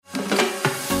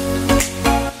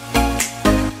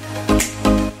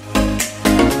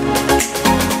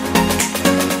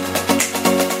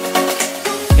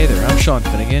Sean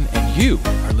Finnegan, and you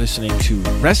are listening to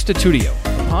Restitutio,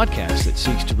 a podcast that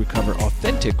seeks to recover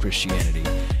authentic Christianity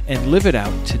and live it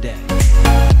out today.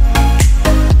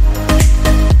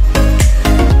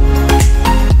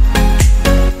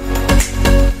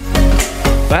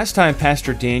 Last time,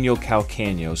 Pastor Daniel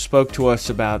Calcagno spoke to us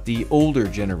about the older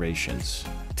generations.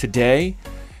 Today,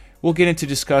 we'll get into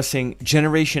discussing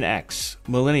Generation X,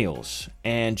 Millennials,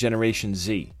 and Generation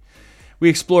Z. We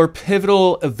explore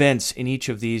pivotal events in each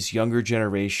of these younger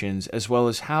generations, as well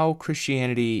as how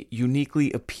Christianity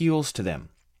uniquely appeals to them.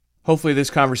 Hopefully this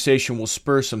conversation will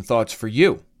spur some thoughts for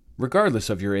you,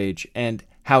 regardless of your age, and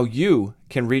how you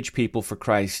can reach people for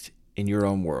Christ in your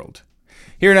own world.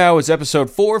 Here now is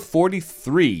episode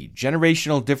 443,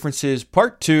 Generational Differences,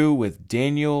 Part 2 with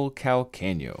Daniel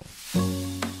Calcagno.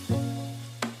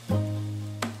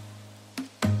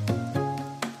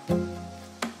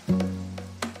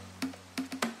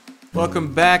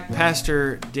 Welcome back,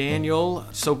 Pastor Daniel.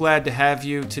 So glad to have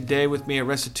you today with me at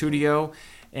Restitutio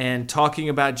and talking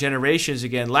about generations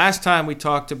again. Last time we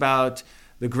talked about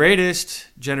the greatest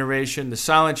generation, the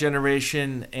silent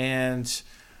generation, and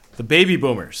the baby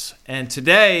boomers. And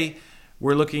today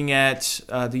we're looking at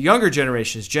the younger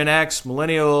generations, Gen X,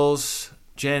 Millennials,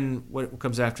 what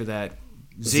comes after that?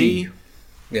 Z.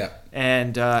 Yeah.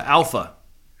 And Alpha.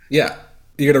 Yeah.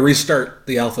 You got to restart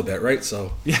the alphabet, right?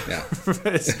 So yeah.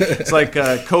 it's like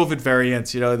COVID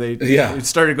variants, They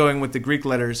started going with the Greek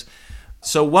letters.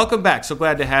 So welcome back. So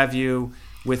glad to have you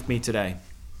with me today.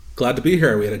 Glad to be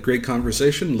here. We had a great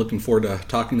conversation. Looking forward to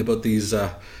talking about these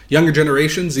younger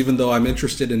generations. Even though I'm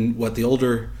interested in what the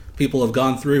older people have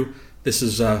gone through,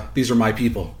 these are my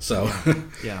people. So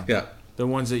yeah, the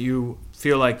ones that you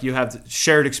feel like you have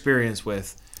shared experience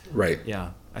with. Right.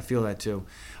 Yeah, I feel that too.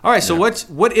 All right, so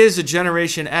what is a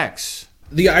Generation X?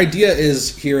 The idea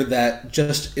is here that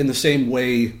just in the same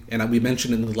way, and we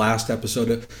mentioned in the last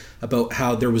episode about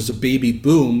how there was a baby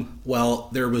boom, well,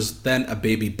 there was then a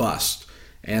baby bust.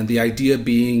 And the idea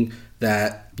being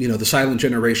that, the silent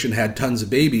generation had tons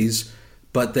of babies,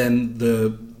 but then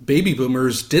the baby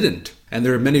boomers didn't. And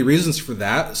there are many reasons for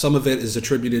that. Some of it is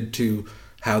attributed to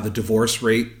how the divorce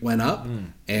rate went up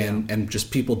and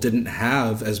just people didn't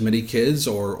have as many kids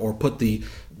or put the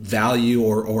value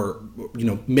or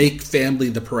make family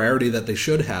the priority that they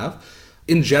should have.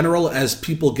 In general, as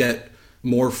people get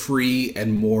more free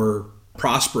and more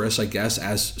prosperous, I guess,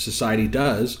 as society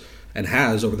does and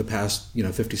has over the past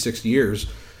 50, 60 years,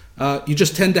 you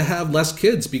just tend to have less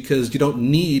kids because you don't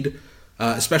need,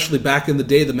 especially back in the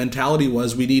day, the mentality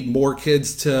was we need more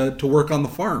kids to work on the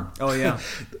farm. Oh, yeah.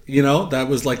 That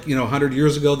was like, 100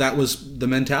 years ago, that was the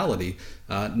mentality.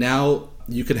 Now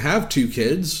you can have two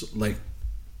kids, like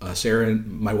Sarah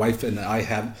and my wife and I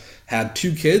have had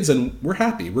two kids, and we're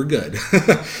happy. We're good.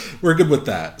 We're good with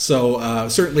that. So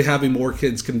certainly having more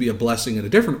kids can be a blessing in a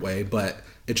different way, but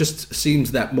it just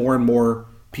seems that more and more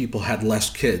people had less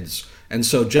kids. And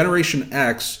so Generation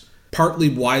X, partly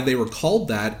why they were called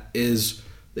that is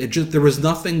there was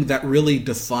nothing that really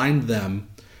defined them.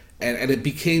 And it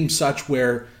became such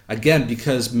where, again,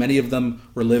 because many of them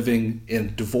were living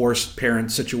in divorced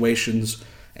parent situations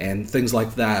and things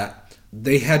like that,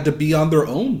 they had to be on their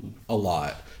own a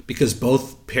lot because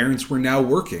both parents were now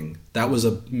working. That was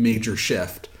a major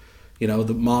shift.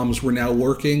 The moms were now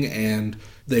working and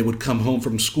they would come home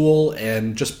from school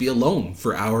and just be alone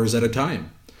for hours at a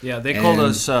time. Yeah, they called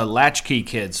us latchkey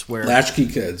kids. Latchkey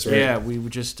kids, right? Yeah, we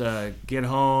would just get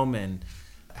home and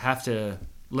have to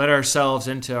let ourselves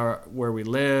into where we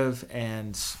live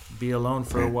and be alone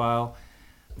for a while.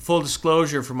 Full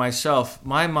disclosure for myself,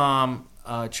 my mom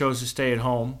chose to stay at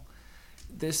home.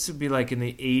 This would be like in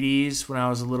the 80s when I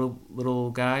was a little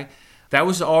guy. That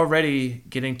was already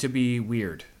getting to be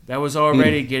weird. That was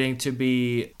already getting to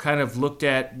be kind of looked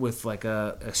at with like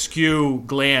a askew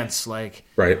glance, like,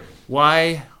 right?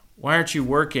 Why aren't you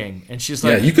working? And she's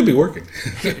like, yeah, you could be working.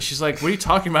 She's like, what are you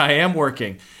talking about? I am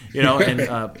working, And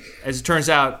as it turns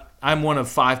out, I'm one of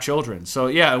 5 children. So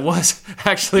yeah, it was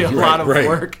actually a lot of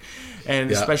work.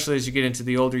 And especially as you get into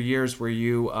the older years where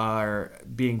you are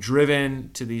being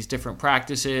driven to these different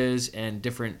practices and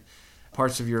different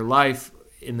parts of your life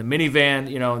in the minivan,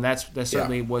 and that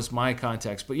certainly was my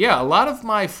context. But yeah, a lot of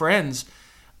my friends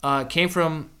came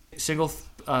from single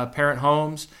parent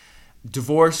homes.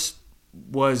 Divorce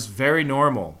was very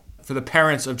normal for the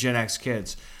parents of Gen X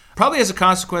kids, probably as a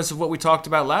consequence of what we talked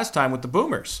about last time with the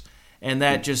boomers. And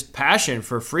that just passion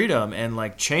for freedom and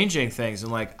like changing things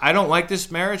and like, I don't like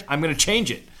this marriage, I'm going to change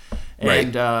it.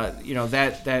 And,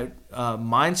 that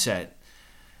mindset.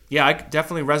 Yeah, I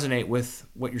definitely resonate with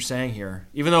what you're saying here.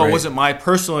 Even though it wasn't my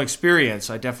personal experience,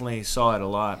 I definitely saw it a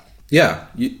lot. Yeah,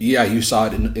 you saw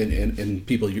it in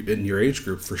people in your age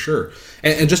group for sure.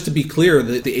 And just to be clear,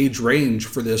 the age range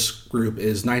for this group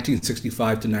is 1965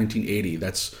 to 1980.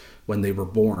 That's when they were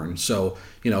born. So,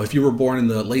 if you were born in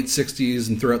the late 60s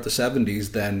and throughout the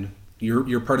 70s, then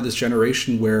you're part of this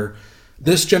generation where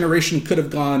this generation could have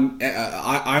gone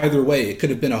either way. It could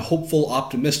have been a hopeful,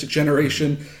 optimistic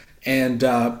generation, and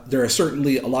there are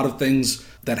certainly a lot of things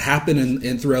that happened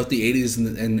in throughout the 80s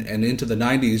and into the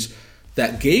 90s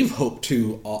that gave hope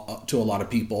to a lot of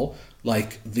people,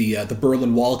 like the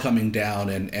Berlin Wall coming down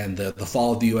and the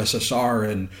fall of the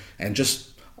USSR and just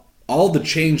all the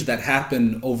change that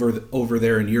happened over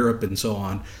there in Europe and so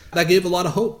on. That gave a lot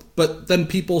of hope. But then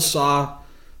people saw,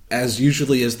 as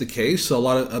usually is the case, a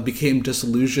lot of became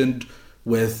disillusioned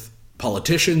with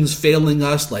politicians failing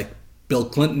us, like Bill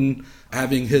Clinton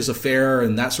having his affair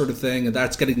and that sort of thing. And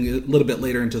that's getting a little bit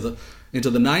later into the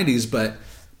 90s, but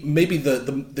maybe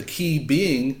the key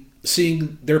being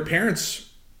seeing their parents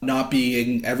not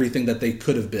being everything that they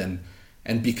could have been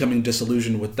and becoming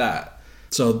disillusioned with that.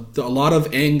 So a lot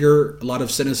of anger, a lot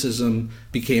of cynicism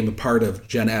became a part of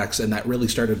Gen X, and that really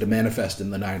started to manifest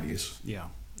in the 90s.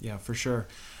 Yeah, for sure.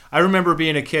 I remember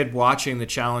being a kid watching the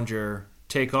Challenger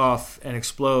take off and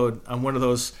explode on one of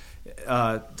those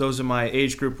in my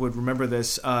age group would remember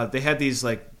this. They had these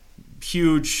like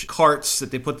huge carts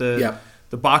that they put the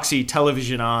boxy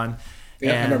television on.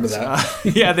 Yeah, I remember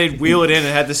that. They'd wheel it in and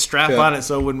had the strap on it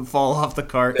so it wouldn't fall off the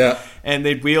cart. Yeah. And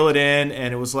they'd wheel it in,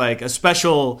 and it was like a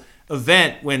special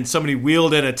event when somebody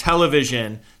wheeled in a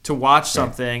television to watch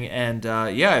something, and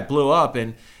it blew up,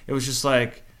 and it was just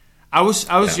like I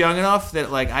was young enough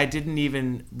that like I didn't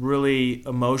even really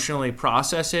emotionally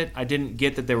process it. I didn't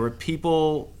get that there were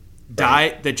people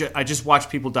die I just watched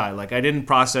people die. Like I didn't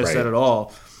process that at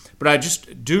all. But I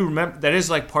just do remember that is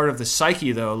like part of the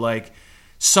psyche though. Like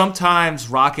sometimes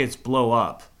rockets blow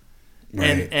up.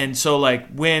 And so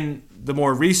like when the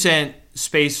more recent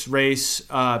space race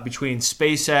between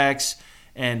SpaceX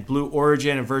and Blue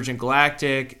Origin and Virgin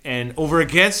Galactic and over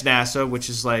against NASA, which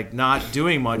is like not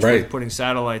doing much with putting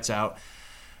satellites out.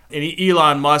 And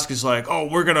Elon Musk is like, "Oh,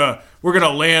 we're gonna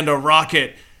land a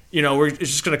rocket. It's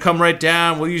just gonna come right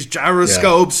down. We'll use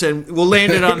gyroscopes and we'll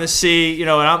land it on the sea."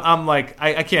 And I'm like,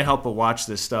 I can't help but watch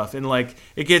this stuff. And like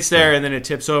it gets there and then it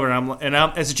tips over. And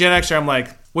I'm as a Gen Xer, I'm like,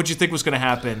 "What'd you think was gonna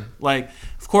happen?" Like,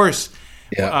 of course.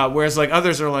 Yeah. Whereas like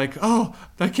others are like, "Oh,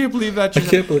 I can't believe that."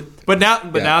 But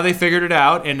now they figured it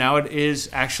out, and now it is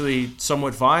actually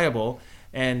somewhat viable.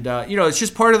 And it's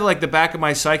just part of like the back of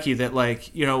my psyche that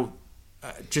like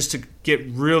just to get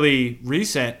really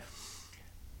recent,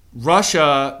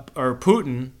 Russia or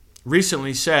Putin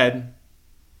recently said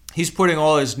he's putting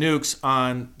all his nukes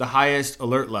on the highest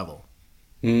alert level,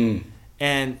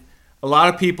 and a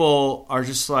lot of people are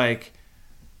just like,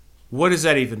 what does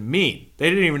that even mean? They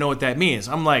didn't even know what that means.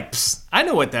 I'm like, I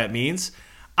know what that means.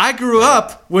 I grew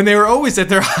up when they were always at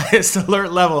their highest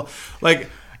alert level. Like,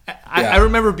 I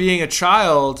remember being a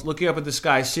child, looking up at the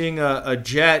sky, seeing a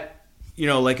jet,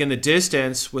 like in the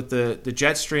distance with the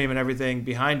jet stream and everything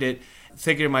behind it,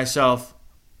 thinking to myself,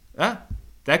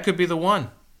 that could be the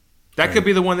one. That could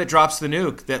be the one that drops the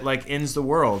nuke, that like ends the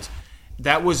world.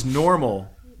 That was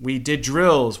normal. We did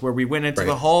drills where we went into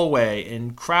the hallway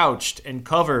and crouched and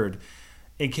covered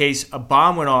in case a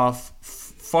bomb went off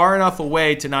far enough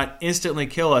away to not instantly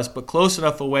kill us, but close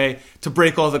enough away to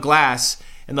break all the glass.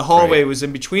 And the hallway was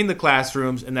in between the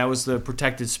classrooms, and that was the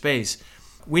protected space.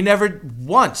 We never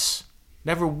once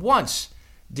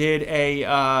did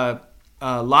a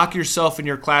lock yourself in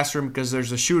your classroom because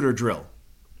there's a shooter drill.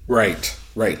 Right.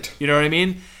 You know what I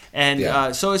mean?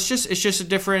 And so it's just a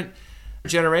different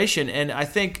generation. And I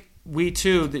think we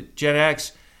too, the Gen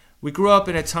X, we grew up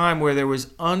in a time where there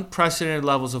was unprecedented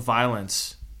levels of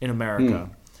violence in America.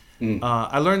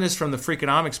 I learned this from the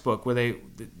Freakonomics book, where they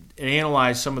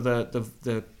analyzed some of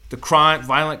the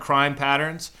violent crime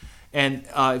patterns. And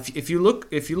if you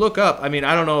look up, I mean,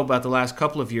 I don't know about the last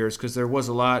couple of years because there was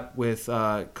a lot with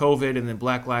COVID and then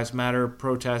Black Lives Matter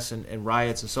protests and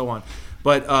riots and so on.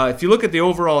 But if you look at the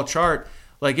overall chart,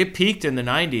 like it peaked in the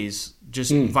 90s.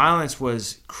 Just violence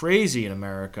was crazy in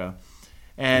America,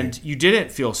 and you didn't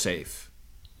feel safe,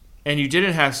 and you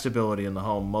didn't have stability in the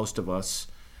home, most of us.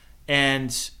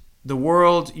 And the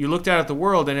world, you looked out at the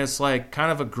world, and it's like kind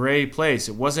of a gray place.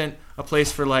 It wasn't a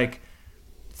place for like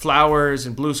flowers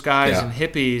and blue skies and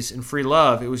hippies and free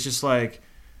love. It was just like,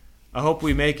 I hope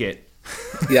we make it.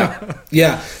 Yeah.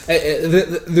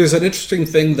 There's an interesting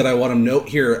thing that I want to note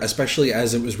here, especially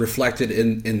as it was reflected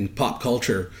in pop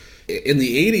culture. In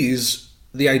the 80s,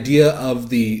 the idea of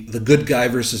the good guy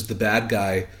versus the bad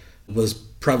guy was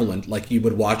prevalent. Like you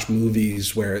would watch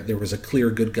movies where there was a clear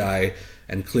good guy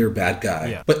and clear bad guy.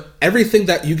 Yeah. But everything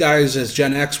that you guys as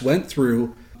Gen X went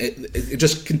through, it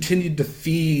just continued to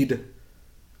feed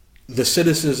the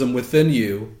cynicism within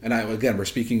you. And again, we're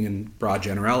speaking in broad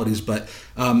generalities, but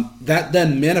that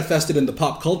then manifested into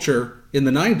pop culture in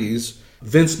the 90s.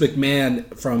 Vince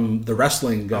McMahon from the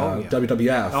wrestling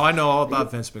WWF. Oh, I know all about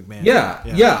Vince McMahon.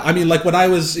 Yeah. I mean, like when I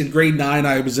was in grade 9,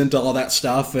 I was into all that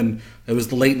stuff, and it was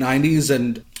the late 90s,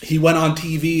 and he went on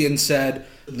TV and said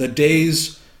the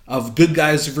days of good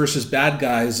guys versus bad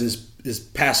guys is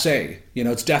passé. You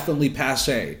know, it's definitely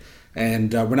passé,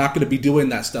 and we're not going to be doing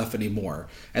that stuff anymore.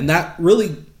 And that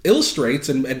really illustrates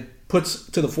and puts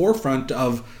to the forefront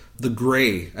of the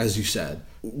gray, as you said.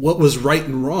 What was right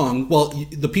and wrong? Well,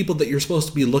 the people that you're supposed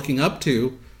to be looking up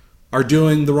to are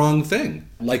doing the wrong thing,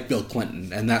 like Bill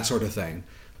Clinton and that sort of thing.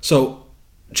 So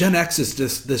Gen X is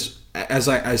this, as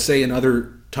I say in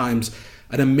other times,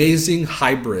 an amazing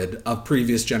hybrid of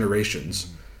previous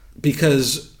generations,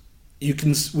 because we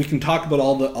can talk about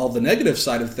all the negative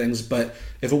side of things, but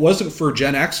if it wasn't for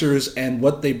Gen Xers and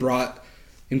what they brought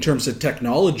in terms of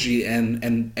technology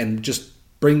and just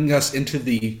bringing us into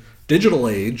the digital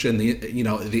age and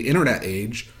the internet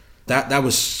age, that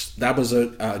was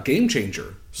a game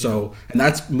changer. So, and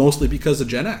that's mostly because of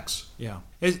Gen X. Yeah,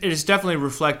 it is definitely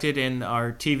reflected in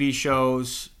our TV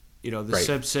shows. The Right.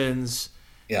 Simpsons,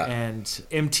 Yeah. and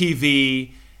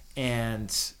MTV,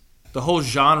 and the whole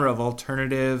genre of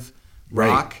alternative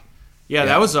rock. Right. Yeah,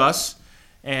 that was us,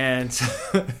 and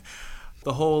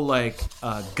the whole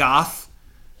goth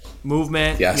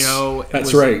movement. Yes, that's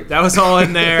was, right. That was all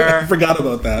in there. I forgot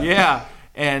about that. Yeah,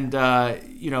 and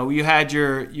you had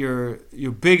your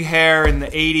big hair in the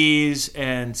 '80s,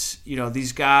 and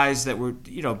these guys that were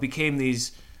became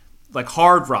these like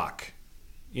hard rock,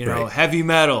 Right. heavy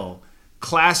metal,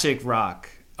 classic rock.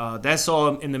 That's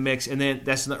all in the mix, and then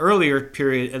that's in the earlier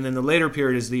period, and then the later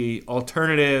period is the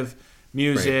alternative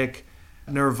music,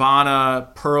 right. Nirvana,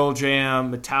 Pearl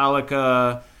Jam,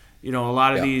 Metallica. A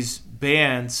lot of these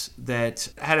bands that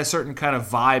had a certain kind of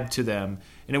vibe to them.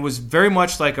 And it was very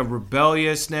much like a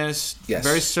rebelliousness,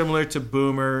 very similar to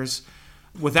Boomers,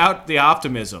 without the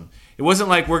optimism. It wasn't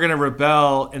like we're going to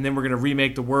rebel and then we're going to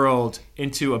remake the world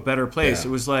into a better place. Yeah.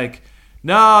 It was like,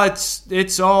 no,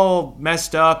 it's all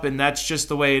messed up and that's just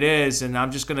the way it is. And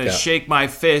I'm just going to shake my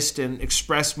fist and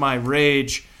express my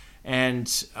rage.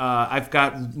 And I've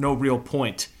got no real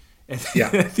point at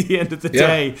the end of the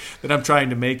day that I'm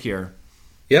trying to make here.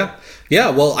 Yeah.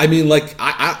 Well, I mean,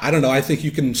 I don't know. I think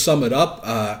you can sum it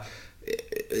up.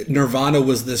 Nirvana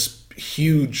was this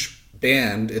huge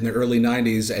band in the early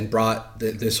 90s and brought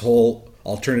this whole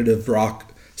alternative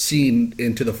rock scene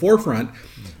into the forefront.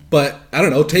 But I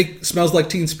don't know, take Smells Like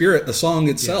Teen Spirit, the song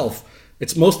itself.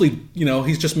 It's mostly,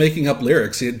 he's just making up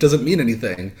lyrics. It doesn't mean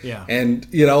anything. Yeah. And,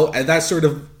 and that's sort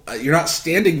of, you're not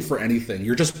standing for anything.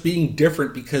 You're just being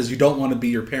different because you don't want to be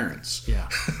your parents. Yeah.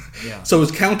 So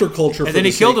it's counterculture. And then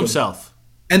he killed himself.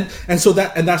 And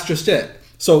that's just it.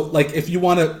 So if you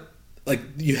want to,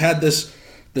 you had this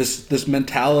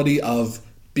mentality of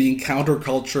being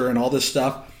counterculture and all this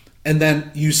stuff, and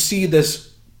then you see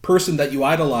this person that you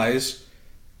idolize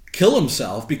kill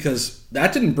himself because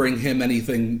that didn't bring him any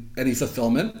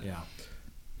fulfillment. Yeah.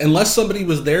 They somebody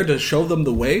was there to show them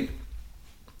the way,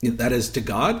 that is to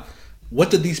God. What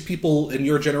did these people in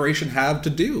your generation have to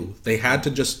do? They had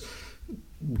to just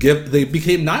they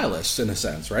became nihilists in a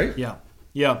sense, right?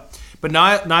 Yeah. But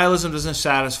nihilism doesn't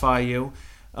satisfy you.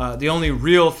 The only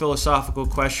real philosophical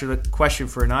question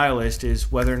for a nihilist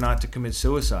is whether or not to commit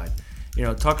suicide.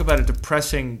 Talk about a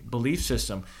depressing belief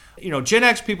system. Gen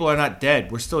X people are not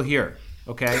dead. We're still here,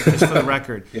 okay? Just for the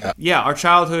record. Yeah, our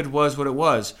childhood was what it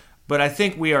was. But I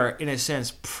think we are, in a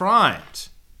sense, primed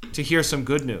to hear some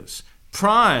good news.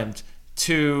 Primed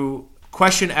to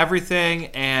question everything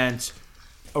and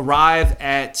arrive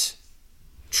at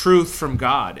truth from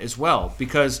God as well.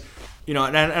 Because, and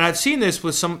I've seen this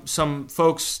with some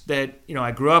folks that,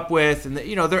 I grew up with, and,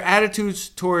 their attitudes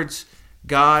towards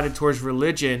God and towards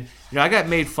religion, I got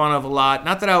made fun of a lot.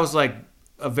 Not that I was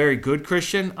a very good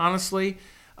Christian, honestly,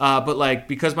 but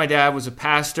because my dad was a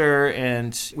pastor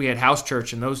and we had house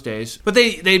church in those days. But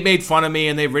they made fun of me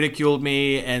and they ridiculed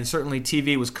me, and certainly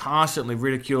TV was constantly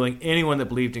ridiculing anyone that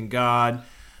believed in God.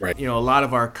 Right. A lot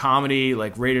of our comedy,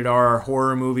 rated R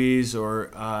horror movies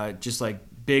or just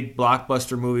big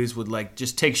blockbuster movies would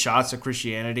just take shots at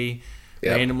Christianity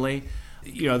randomly.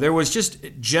 There was just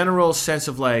a general sense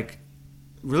of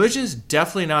religion is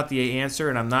definitely not the answer,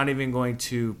 and I'm not even going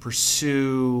to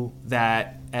pursue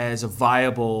that as a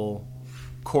viable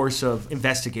course of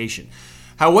investigation.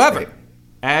 However,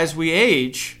 as we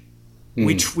age,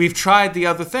 We've tried the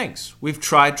other things. We've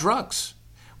tried drugs.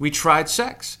 We tried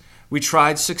sex. We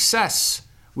tried success.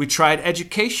 We tried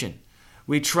education.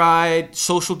 We tried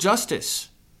social justice.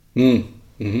 We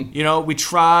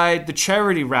tried the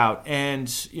charity route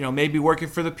and, maybe working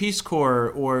for the Peace Corps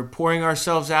or pouring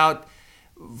ourselves out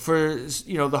for,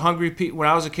 the hungry people. When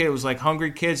I was a kid, it was like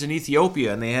hungry kids in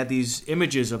Ethiopia, and they had these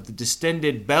images of the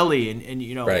distended belly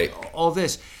and right. all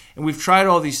this. And we've tried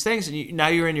all these things, and now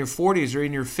you're in your 40s or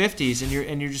in your 50s,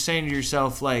 and you're just saying to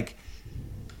yourself, like,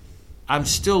 I'm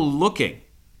still looking.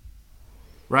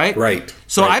 Right? Right.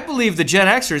 So right. I believe the Gen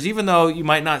Xers, even though you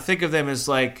might not think of them as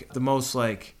like the most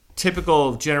like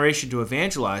typical generation to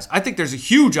evangelize, I think there's a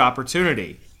huge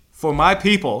opportunity for my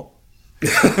people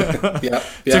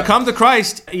to come to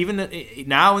Christ even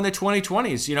now in the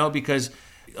 2020s, because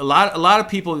a lot of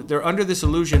people, they're under this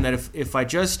illusion that if I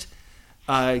just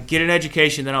get an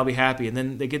education, then I'll be happy. And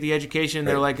then they get the education, and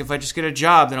they're like, if I just get a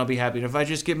job, then I'll be happy. And if I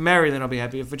just get married, then I'll be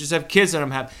happy. If I just have kids, then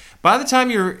I'm happy. By the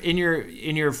time you're in your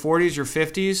 40s or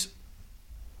 50s,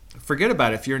 forget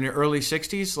about it. If you're in your early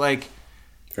 60s, like,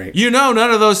 right. None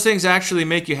of those things actually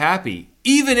make you happy.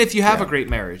 Even if you have a great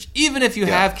marriage, even if you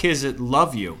have kids that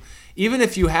love you, even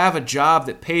if you have a job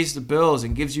that pays the bills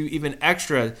and gives you even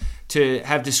extra to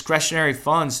have discretionary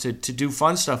funds to do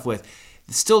fun stuff with,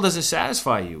 it still doesn't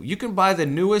satisfy you. You can buy the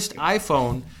newest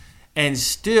iPhone and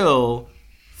still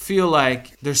feel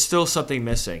like there's still something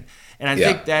missing. And I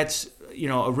think that's,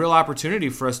 a real opportunity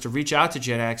for us to reach out to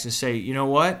Gen X and say, you know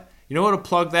what? You know what will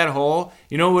plug that hole?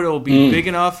 You know what will be big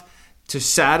enough to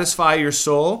satisfy your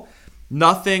soul?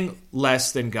 Nothing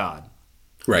less than God.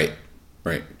 Right.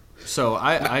 Right. So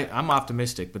I'm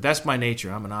optimistic, but that's my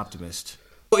nature. I'm an optimist.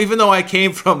 Even though I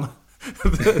came from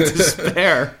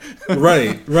despair.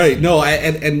 Right. No,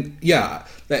 and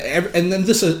then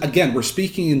this is, again, we're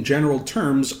speaking in general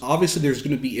terms. Obviously, there's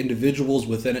going to be individuals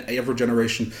within every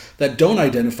generation that don't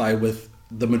identify with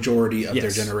the majority of their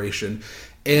generation.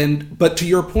 But to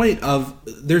your point of,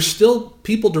 there's still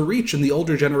people to reach in the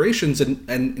older generations,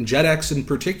 and Gen X in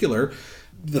particular.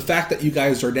 The fact that you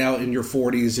guys are now in your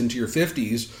 40s into your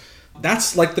 50s,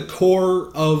 that's like the core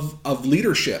of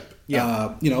leadership.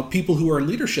 Yeah. People who are in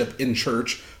leadership in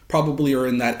church probably are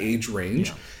in that age range.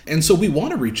 Yeah. And so we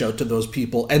want to reach out to those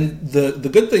people. And the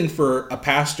good thing for a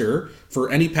pastor, for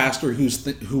any pastor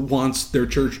who wants their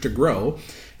church to grow,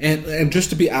 and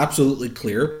just to be absolutely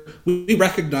clear, we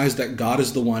recognize that God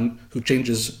is the one who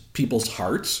changes people's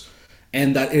hearts,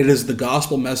 and that it is the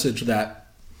gospel message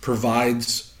that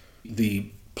provides the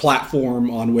platform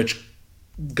on which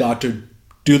God to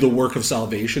do the work of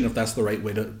salvation, if that's the right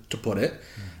way to put it.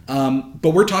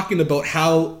 But we're talking about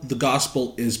how the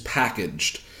gospel is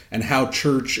packaged and how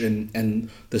church and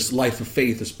this life of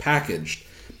faith is packaged.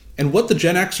 And what the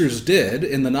Gen Xers did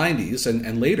in the 90s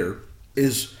and later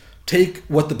is take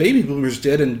what the baby boomers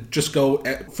did and just go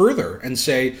further and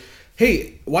say,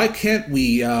 hey, why can't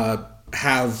we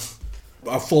have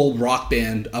a full rock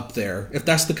band up there? If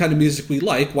that's the kind of music we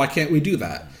like, why can't we do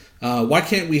that? Why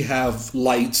can't we have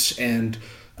lights and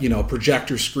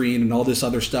projector screen and all this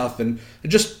other stuff, and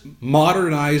just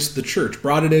modernized the church,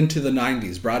 brought it into the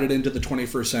 90s, brought it into the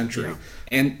 21st century. Yeah.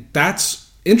 And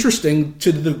that's interesting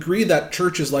to the degree that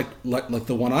churches like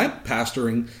the one I'm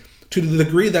pastoring, to the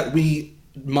degree that we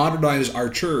modernize our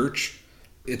church.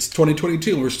 It's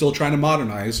 2022 and we're still trying to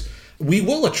modernize. We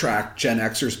will attract Gen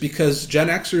Xers because Gen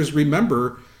Xers,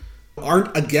 remember,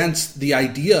 aren't against the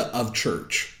idea of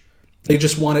church. They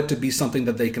just want it to be something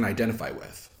that they can identify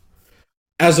with.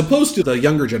 As opposed to the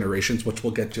younger generations, which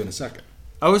we'll get to in a second.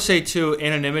 I would say, too,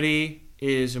 anonymity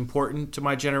is important to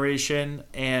my generation.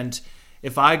 And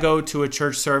if I go to a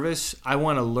church service, I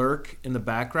want to lurk in the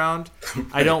background. Okay.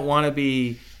 I don't want to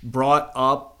be brought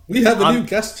up. We have a new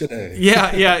guest today.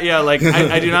 Yeah. Like,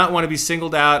 I do not want to be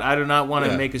singled out. I do not want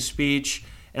to make a speech.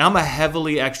 And I'm a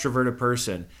heavily extroverted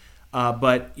person.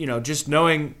 But, just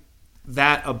knowing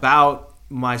that about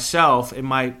myself and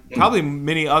probably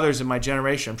many others in my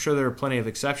generation, I'm sure there are plenty of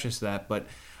exceptions to that, but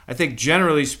I think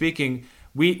generally speaking,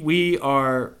 we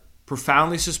are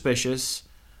profoundly suspicious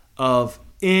of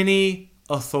any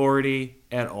authority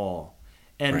at all.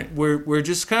 And we're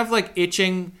just kind of like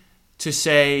itching to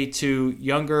say to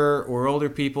younger or older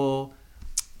people,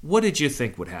 what did you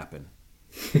think would happen?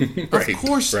 Of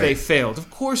course they failed.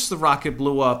 Of course the rocket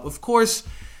blew up. Of course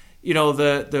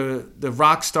the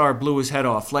rock star blew his head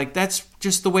off. Like, that's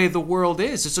just the way the world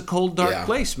is. It's a cold, dark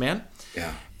place, man.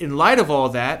 Yeah. In light of all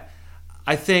that,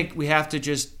 I think we have to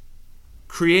just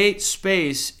create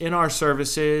space in our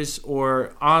services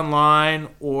or online,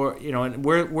 or and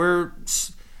we're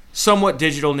somewhat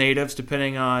digital natives,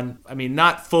 depending on, I mean,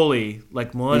 not fully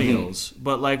like millennials,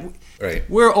 but like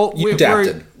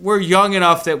we're young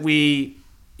enough that we,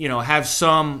 have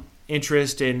some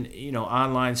interest in,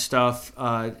 online stuff,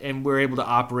 and we're able to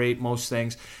operate most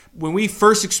things. When we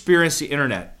first experienced the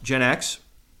internet, Gen X,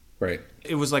 right,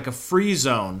 it was like a free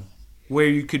zone where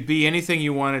you could be anything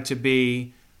you wanted to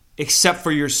be except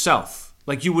for yourself.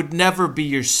 Like you would never be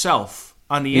yourself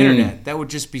on the internet. That would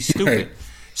just be stupid. Right.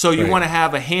 So you want to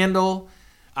have a handle.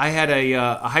 I had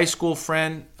a high school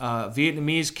friend,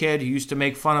 Vietnamese kid, who used to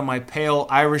make fun of my pale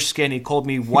Irish skin. He called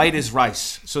me white as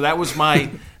rice. So that was my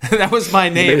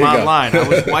name online. I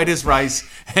was white as rice,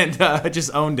 and I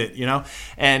just owned it,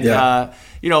 And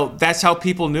that's how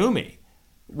people knew me,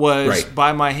 was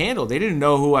by my handle. They didn't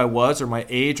know who I was or my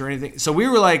age or anything. So we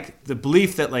were like the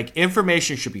belief that like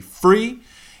information should be free,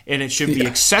 and it should be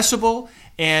accessible,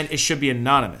 and it should be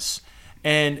anonymous.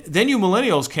 And then you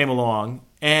millennials came along,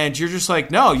 and you're just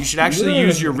like, no, you should actually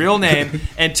use your real name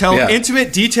and tell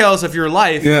intimate details of your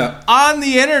life on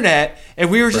the internet.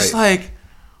 And we were just like,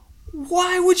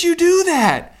 why would you do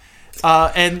that?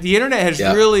 And the internet has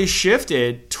really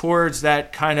shifted towards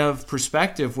that kind of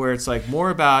perspective where it's like more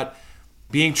about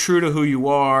being true to who you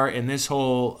are and this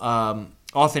whole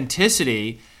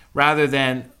authenticity rather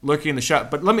than lurking in the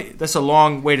shop. But that's a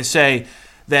long way to say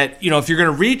that, if you're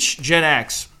going to reach Gen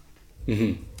X,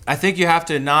 I think you have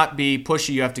to not be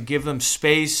pushy. You have to give them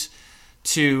space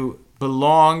to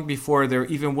belong before they're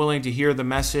even willing to hear the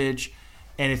message.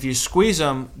 And if you squeeze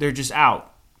them, they're just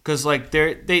out. Because like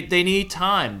they need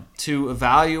time to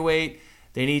evaluate.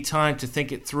 They need time to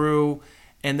think it through.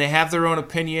 And they have their own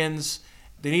opinions.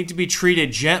 They need to be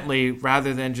treated gently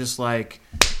rather than just like,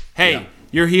 hey,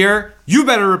 you're here. You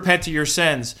better repent of your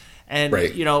sins. And,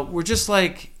 we're just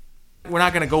like, we're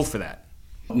not going to go for that.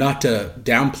 Not to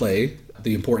downplay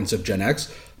the importance of Gen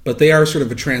X, but they are sort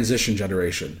of a transition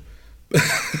generation.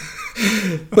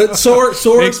 But so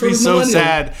are makes me so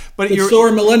sad. But so are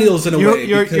millennials in a way.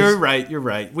 You're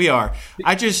right. We are.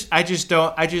 I just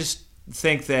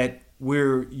think that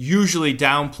we're usually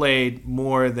downplayed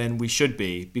more than we should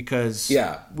be because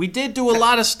we did do a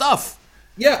lot of stuff.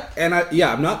 Yeah, and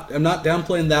I'm not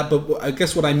downplaying that, but I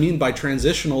guess what I mean by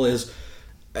transitional is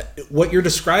what you're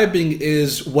describing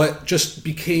is what just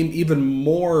became even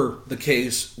more the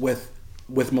case with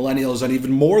millennials and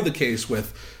even more the case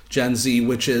with Gen Z,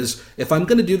 which is if I'm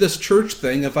going to do this church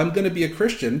thing, if I'm going to be a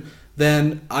Christian,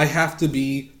 then I have to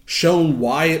be shown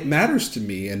why it matters to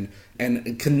me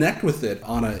and connect with it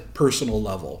on a personal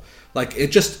level. Like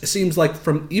it just seems like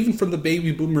from the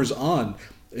baby boomers on,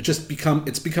 it's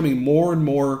becoming more and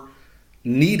more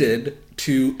needed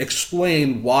to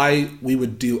explain why we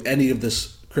would do any of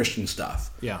this Christian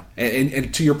stuff. Yeah.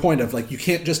 And to your point of like, you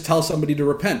can't just tell somebody to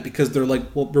repent because they're like,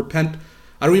 well, repent.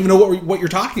 I don't even know what you're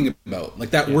talking about.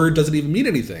 Like that word doesn't even mean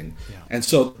anything. Yeah. And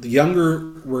so the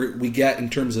younger we get in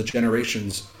terms of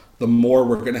generations, the more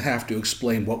we're going to have to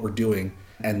explain what we're doing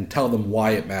and tell them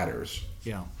why it matters.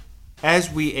 Yeah.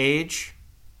 As we age,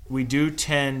 we do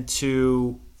tend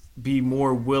to be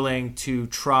more willing to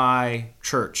try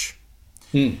church.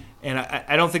 And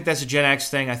I don't think that's a Gen X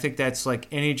thing. I think that's like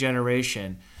any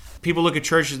generation. People look at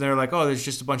churches and they're like, oh, there's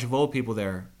just a bunch of old people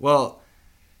there. Well,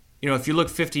 if you look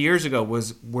 50 years ago,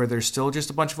 were there still just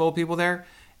a bunch of old people there?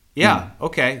 Yeah,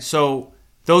 okay. So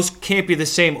those can't be the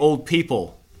same old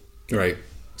people. Right.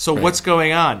 So what's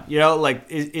going on? Like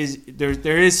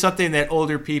there is something that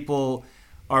older people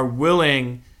are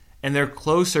willing and they're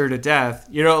closer to death.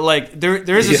 Like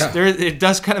there is it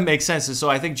does kind of make sense. And so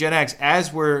I think Gen X,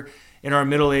 as we're in our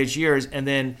middle-aged years and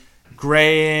then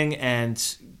graying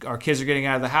and our kids are getting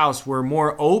out of the house, we're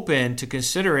more open to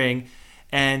considering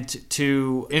and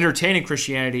to entertaining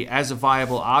Christianity as a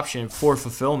viable option for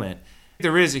fulfillment.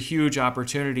 There is a huge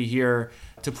opportunity here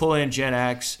to pull in Gen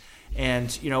X.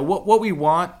 And, what we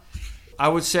want, I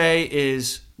would say,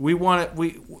 is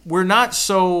we're not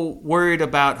so worried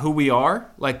about who we are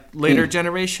like later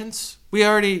generations. We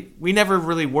never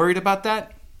really worried about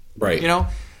that. Right.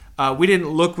 We didn't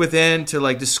look within to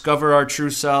like discover our true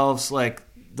selves, like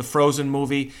the Frozen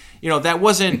movie. That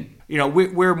wasn't.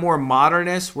 We're more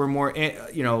modernists. We're more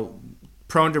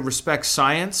prone to respect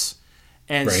science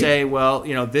and say, well,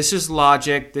 this is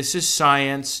logic, this is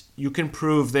science. You can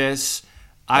prove this.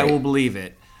 I will believe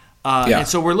it. And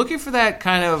so we're looking for that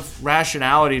kind of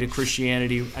rationality to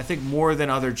Christianity. I think more than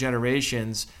other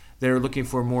generations that are looking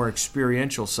for a more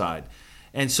experiential side.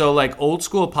 And so like old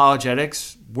school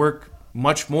apologetics work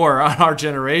much more on our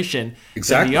generation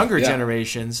than the younger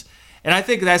generations. And I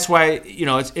think that's why,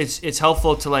 it's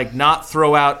helpful to like not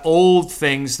throw out old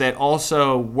things that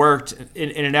also worked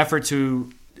in an effort to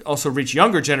also reach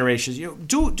younger generations.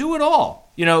 Do it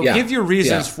all. Give your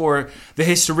reasons for the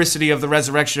historicity of the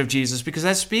resurrection of Jesus, because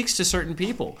that speaks to certain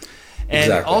people.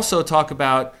 And also talk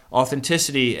about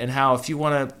authenticity and how if you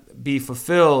want to be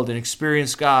fulfilled and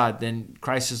experience God, then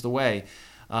Christ is the way.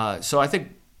 So I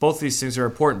think both these things are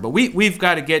important. But we've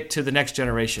got to get to the next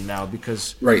generation now,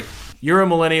 because you're a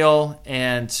millennial,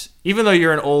 and even though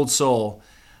you're an old soul,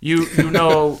 you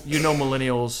know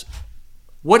millennials.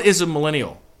 What is a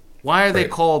millennial? Why are they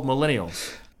called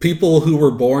millennials? People who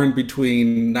were born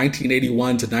between 1981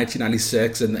 to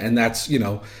 1996, and that's,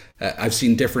 I've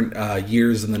seen different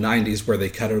years in the 90s where they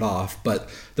cut it off. But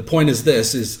the point is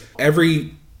this, is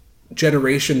every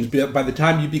generation, by the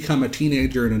time you become a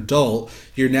teenager and adult,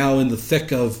 you're now in the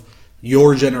thick of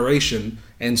your generation.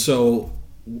 And so,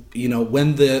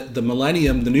 when the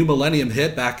millennium, the new millennium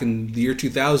hit back in the year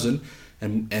 2000,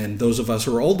 and those of us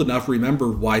who are old enough remember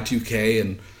Y2K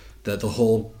and the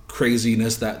whole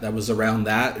craziness that was around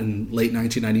that in late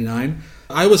 1999.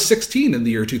 I was 16 in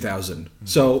the year 2000,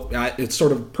 so it's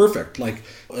sort of perfect. Like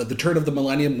the turn of the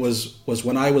millennium was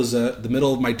when I was the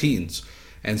middle of my teens,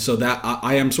 and so that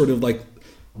I am sort of like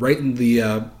right in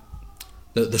the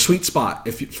sweet spot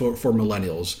for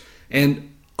millennials.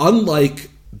 And unlike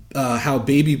how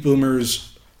baby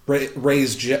boomers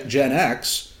raised Gen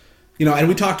X. And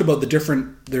we talked about the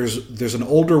different, there's an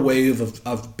older wave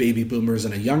of baby boomers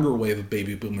and a younger wave of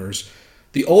baby boomers.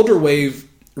 The older wave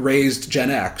raised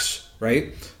Gen X,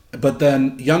 right? But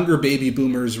then younger baby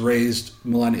boomers raised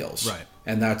millennials. Right.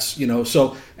 And that's,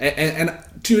 so, and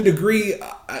to a degree,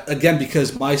 again,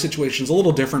 because my situation is a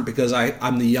little different because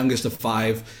I'm the youngest of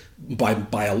five by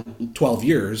 12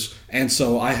 years. And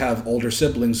so I have older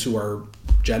siblings who are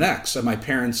Gen X, and my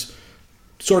parents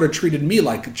sort of treated me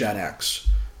like Gen X.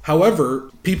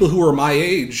 However, people who are my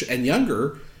age and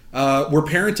younger were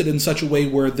parented in such a way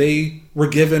where they were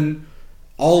given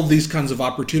all of these kinds of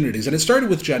opportunities. And it started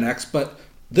with Gen X, but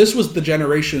this was the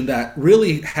generation that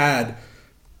really had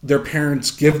their parents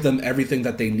give them everything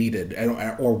that they needed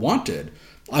or wanted.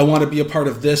 I want to be a part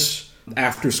of this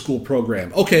after-school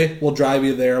program. Okay, we'll drive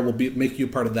you there. We'll make you a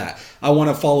part of that. I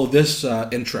want to follow this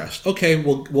interest. Okay,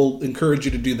 we'll encourage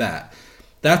you to do that.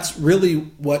 That's really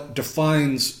what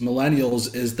defines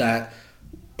millennials, is that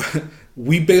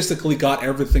we basically got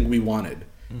everything we wanted.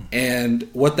 And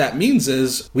what that means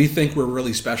is we think we're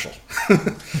really special.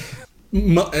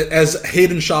 As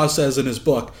Hayden Shaw says in his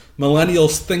book,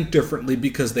 millennials think differently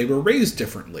because they were raised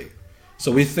differently.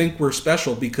 So we think we're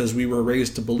special because we were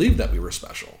raised to believe that we were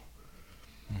special.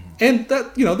 And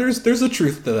that, there's a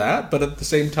truth to that, but at the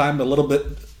same time, a little bit,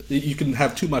 you can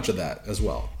have too much of that as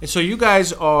well. And so you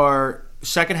guys are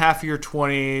second half of your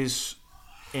 20s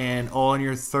and all in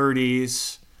your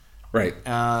 30s. Right.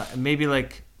 Maybe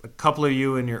like a couple of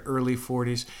you in your early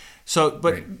 40s. So,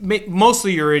 but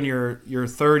mostly you're in your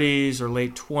 30s or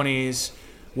late 20s.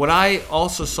 What I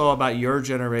also saw about your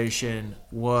generation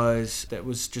was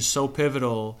just so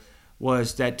pivotal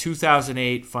was that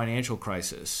 2008 financial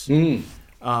crisis.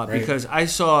 Because I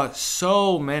saw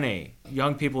so many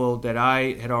young people that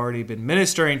I had already been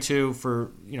ministering to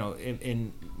for,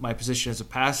 in my position as a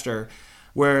pastor,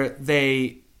 where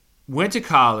they went to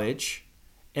college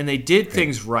and they did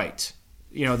things right.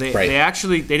 They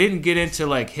actually, they didn't get into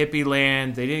like hippie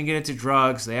land. They didn't get into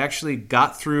drugs. They actually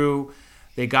got through,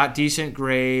 they got decent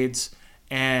grades,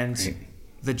 and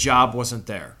the job wasn't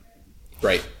there.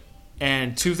 Right.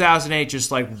 And 2008 just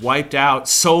like wiped out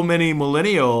so many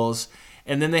millennials,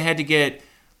 and then they had to get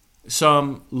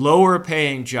some lower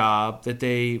paying job that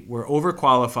they were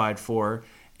overqualified for.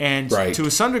 And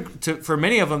for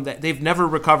many of them, they've never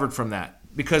recovered from that.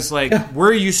 Because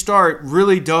where you start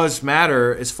really does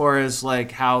matter as far as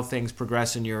like how things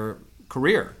progress in your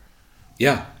career.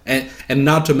 Yeah, and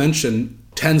not to mention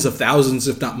tens of thousands,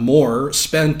 if not more,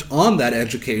 spent on that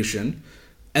education,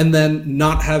 and then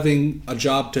not having a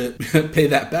job to pay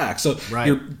that back. So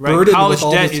you're burdened college with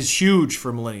all debt this, is huge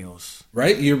for millennials.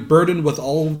 Right, you're burdened with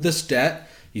all of this debt.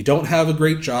 You don't have a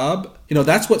great job.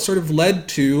 That's what sort of led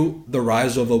to the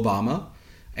rise of Obama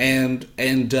and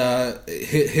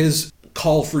his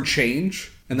call for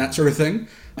change and that sort of thing.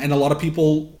 And a lot of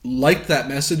people liked that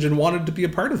message and wanted to be a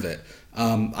part of it.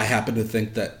 I happen to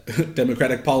think that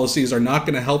Democratic policies are not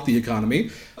going to help the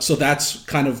economy. So that's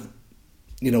kind of,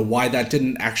 why that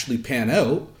didn't actually pan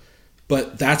out.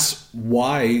 But that's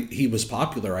why he was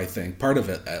popular, I think. Part of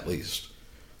it, at least.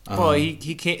 Well,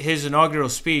 his inaugural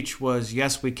speech was,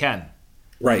 "Yes, we can."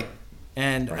 Right.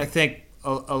 And I think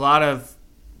a lot of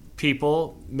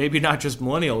people, maybe not just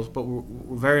millennials, but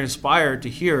we're very inspired to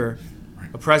hear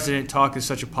a president talk in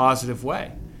such a positive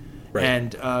way. Right.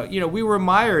 And, we were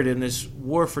mired in this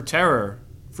war for terror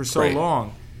for so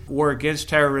long. war against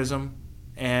terrorism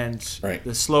and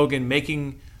the slogan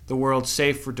making the world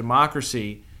safe for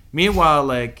democracy. Meanwhile,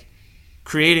 like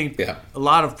creating a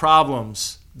lot of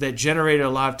problems that generated a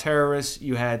lot of terrorists.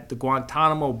 You had the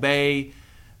Guantanamo Bay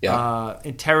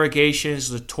interrogations,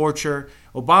 the torture.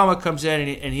 Obama comes in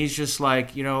and he's just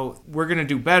like, we're going to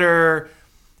do better.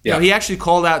 He actually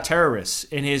called out terrorists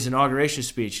in his inauguration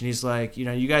speech, and he's like,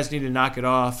 you guys need to knock it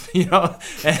off,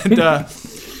 and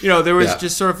there was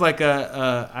just sort of like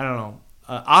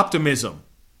optimism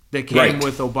that came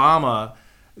with Obama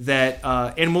that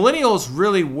and millennials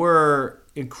really were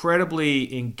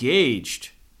incredibly engaged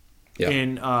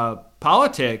in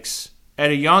politics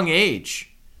at a young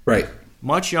age,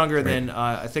 much younger than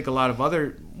I think a lot of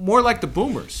other, more like the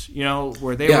boomers,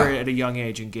 where they were at a young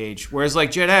age engaged, whereas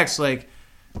like Gen X, like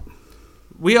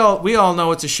we all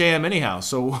know it's a sham anyhow,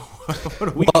 so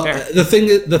what do we care? The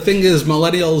thing is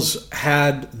millennials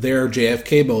had their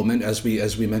JFK moment, as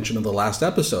we mentioned in the last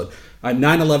episode.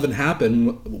 9/11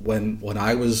 happened when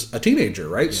I was a teenager,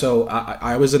 right? Yeah. So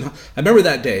I was I remember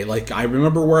that day. Like I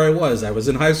remember where I was. I was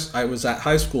at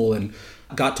high school and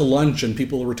got to lunch, and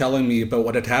people were telling me about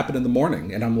what had happened in the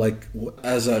morning. And I'm like,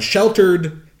 as a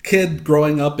sheltered kid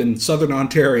growing up in southern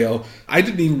Ontario, I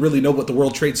didn't even really know what the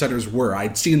World Trade Centers were.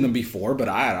 I'd seen them before, but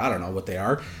I don't know what they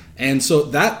are. And so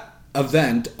that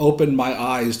event opened my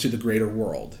eyes to the greater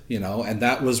world, and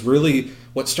that was really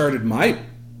what started my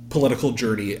political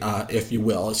journey, if you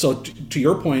will. So to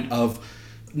your point of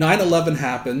 9/11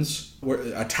 happens, we're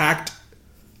attacked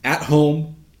at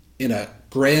home in a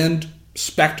grand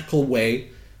spectacle way,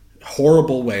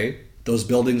 horrible way, those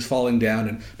buildings falling down.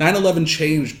 And 9/11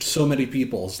 changed so many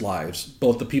people's lives,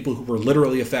 both the people who were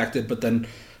literally affected, but then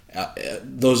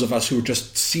those of us who were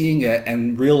just seeing it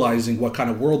and realizing what kind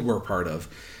of world we're a part of.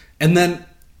 And then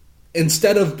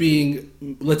instead of being,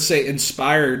 let's say,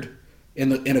 inspired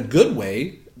in a good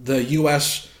way, the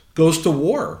U.S. goes to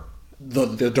war.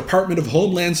 The Department of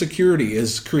Homeland Security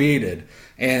is created,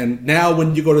 and now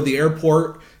when you go to the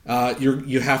airport,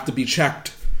 you have to be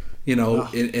checked,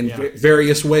 in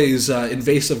various ways,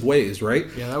 invasive ways, right?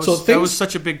 Yeah, that was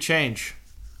such a big change.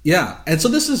 Yeah, and so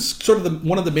this is sort of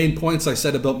one of the main points I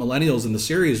said about millennials in the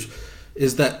series,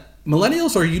 is that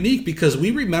millennials are unique because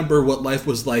we remember what life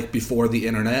was like before the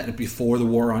internet and before the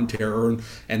war on terror,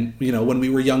 and when we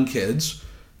were young kids.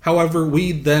 However,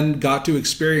 we then got to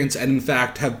experience and, in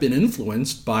fact, have been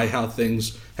influenced by how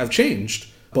things have changed,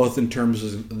 both in terms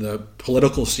of the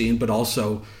political scene, but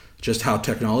also just how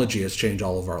technology has changed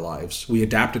all of our lives. We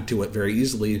adapted to it very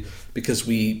easily because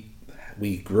we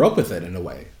grew up with it in a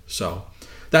way. So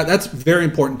that's very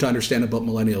important to understand about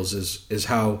millennials is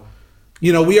how,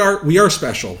 we are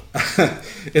special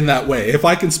in that way. If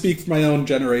I can speak for my own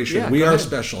generation, we are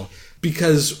special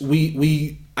because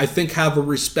we I think have a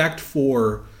respect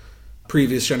for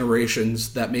previous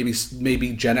generations that maybe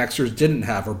Gen Xers didn't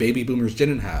have or baby boomers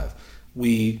didn't have.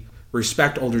 We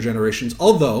respect older generations,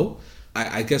 although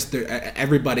I guess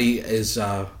everybody is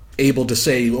able to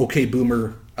say, okay,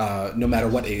 boomer, no matter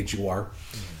what age you are.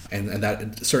 And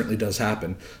that certainly does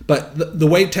happen. But the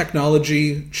way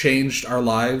technology changed our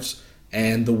lives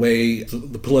and the way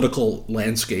the political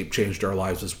landscape changed our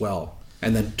lives as well.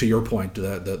 And then to your point,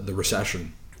 the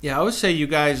recession. Yeah, I would say you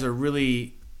guys are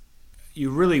you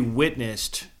really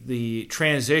witnessed the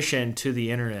transition to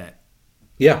the internet.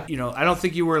 Yeah. I don't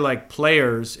think you were like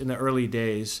players in the early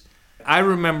days. I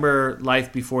remember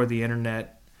life before the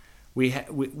internet.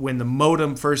 When the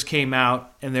modem first came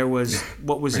out, and there was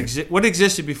what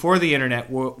existed before the internet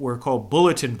were called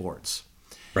bulletin boards.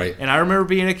 Right. And I remember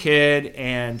being a kid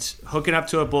and hooking up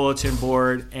to a bulletin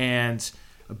board and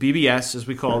a BBS, as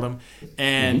we called them,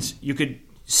 and you could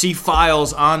see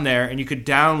files on there and you could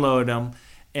download them,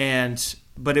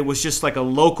 but it was just like a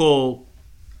local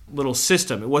little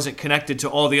system. It wasn't connected to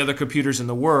all the other computers in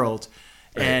the world.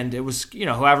 Right. And it was,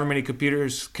 however many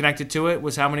computers connected to it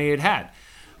was how many it had.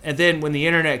 And then when the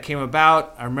internet came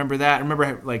about, I remember that. I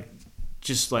remember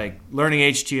just learning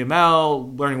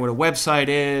HTML, learning what a website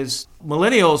is.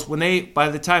 Millennials, by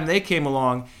the time they came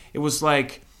along, it was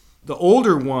like the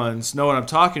older ones know what I'm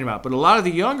talking about. But a lot of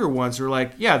the younger ones were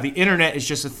like, yeah, the internet is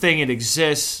just a thing. It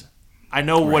exists. I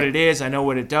know what it is. I know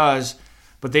what it does.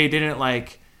 But they didn't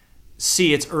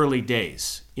see its early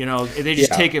days. They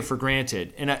just take it for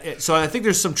granted. And so I think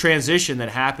there's some transition that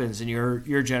happens in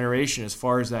your generation as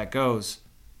far as that goes.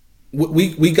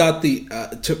 We got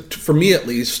for me at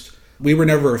least, we were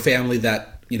never a family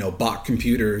that, bought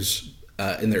computers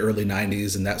in the early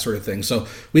 90s and that sort of thing. So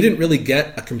we didn't really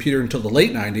get a computer until the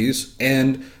late 90s,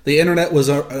 and the internet was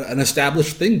an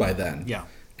established thing by then. Yeah.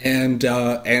 And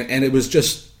it was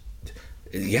just,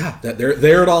 Yeah,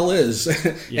 there it all is.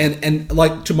 Yeah. And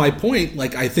like, to my point,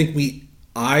 like, I think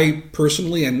I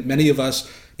personally and many of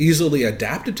us easily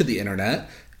adapted to the internet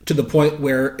to the point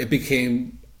where it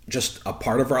became just a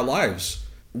part of our lives.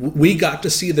 We got to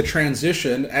see the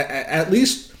transition, at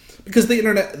least because the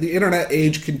internet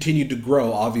age continued to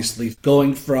grow, obviously,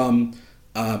 going from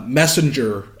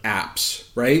messenger apps,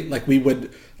 right? Like we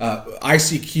would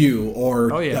ICQ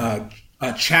or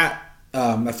chat,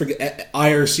 I forget,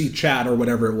 IRC chat or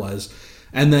whatever it was,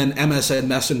 and then MSN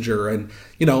Messenger, and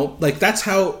like that's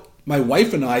how my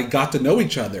wife and I got to know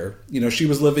each other. She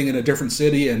was living in a different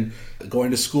city and going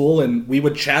to school, and we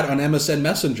would chat on MSN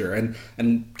Messenger.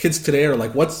 And kids today are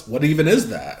like, what even is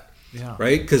that? Yeah.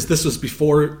 Right? Because this was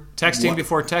before texting.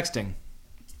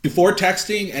 Before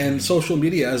texting and social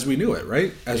media as we knew it,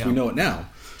 right? As we know it now.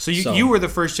 So you were the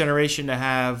first generation to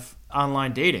have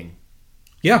online dating.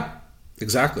 Yeah,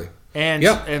 exactly.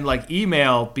 And like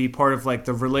email be part of like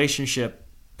the relationship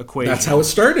equation. That's how it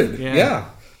started.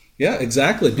 Yeah,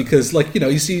 exactly. Because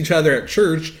you see each other at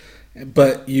church,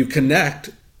 but you connect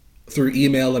through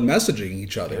email and messaging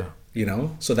each other.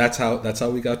 So that's how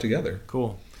we got together.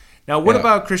 Cool. Now, what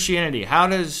about Christianity? How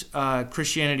does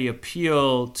Christianity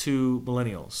appeal to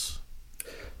millennials?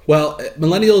 Well,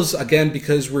 millennials, again,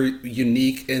 because we're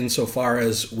unique insofar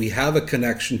as we have a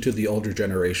connection to the older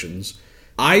generations,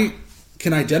 I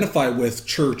can identify with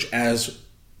church as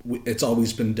it's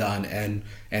always been done, and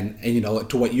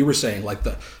to what you were saying, like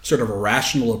the sort of a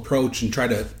rational approach and try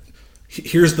to,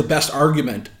 here's the best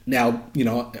argument, now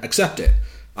accept it.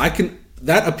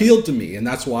 That appealed to me, and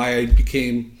that's why I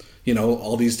became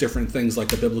all these different things like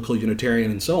the biblical Unitarian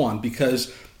and so on,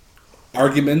 because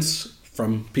arguments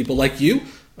from people like you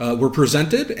were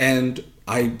presented, and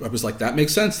I was like, that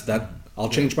makes sense, that I'll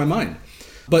change my mind.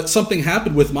 But something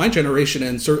happened with my generation,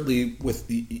 and certainly with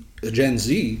the Gen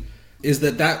Z, is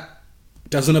that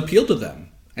doesn't appeal to them.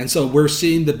 And so we're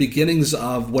seeing the beginnings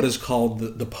of what is called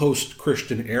the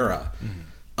post-Christian era,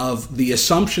 of the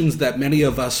assumptions that many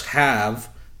of us have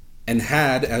and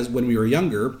had as when we were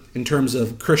younger in terms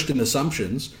of Christian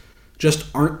assumptions just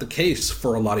aren't the case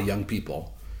for a lot of young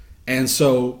people. And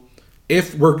so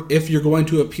if you're going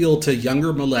to appeal to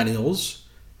younger millennials,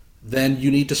 then you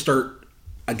need to start,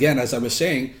 again, as I was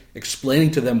saying,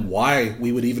 explaining to them why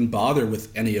we would even bother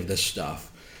with any of this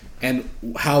stuff, and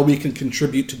how we can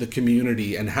contribute to the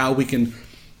community, and how we can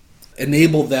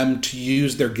enable them to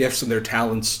use their gifts and their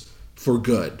talents for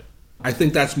good. I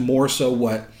think that's more so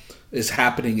what is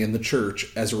happening in the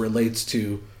church as it relates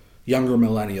to younger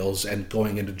millennials and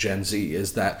going into Gen Z,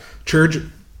 is that church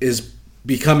is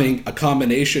becoming a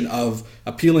combination of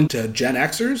appealing to Gen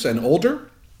Xers and older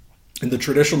in the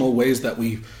traditional ways that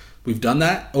we've done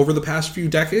that over the past few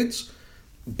decades,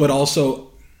 but also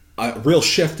a real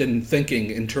shift in thinking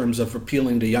in terms of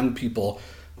appealing to young people.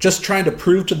 Just trying to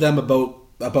prove to them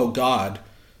about God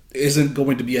isn't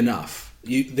going to be enough.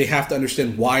 They have to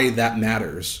understand why that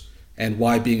matters and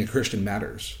why being a Christian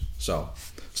matters. So,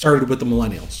 started with the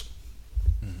millennials.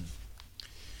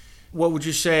 What would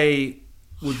you say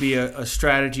would be a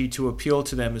strategy to appeal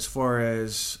to them as far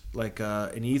as like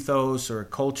an ethos or a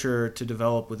culture to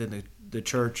develop within the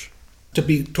church? To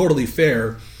be totally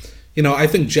fair, I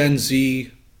think Gen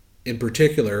Z in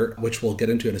particular, which we'll get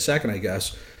into in a second, I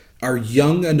guess, are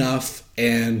young enough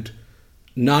and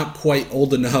not quite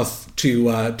old enough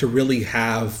to really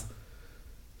have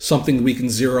something we can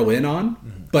zero in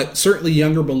on. But certainly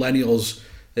younger millennials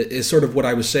is sort of what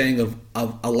I was saying of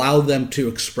allow them to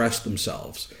express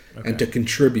themselves and to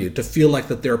contribute, to feel like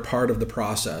that they're part of the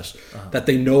process, that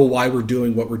they know why we're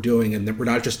doing what we're doing, and that we're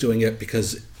not just doing it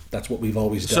because that's what we've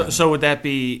always done. So would that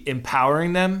be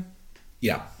empowering them?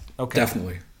 Yeah,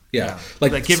 definitely. Yeah.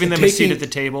 Like giving them a seat at the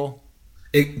table?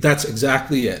 That's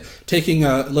exactly it. Taking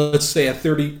let's say a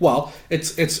 30, well,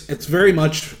 it's very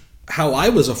much how I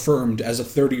was affirmed as a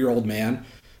 30-year-old man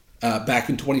back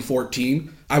in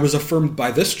 2014. I was affirmed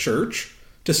by this church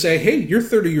to say, hey, you're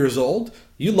 30 years old,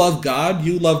 you love God,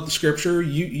 you love the scripture,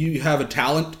 you have a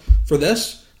talent for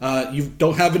this, you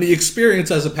don't have any experience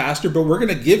as a pastor, but we're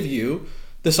going to give you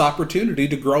this opportunity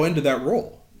to grow into that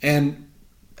role. And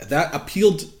that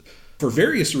appealed for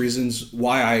various reasons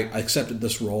why I accepted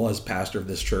this role as pastor of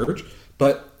this church,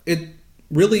 but it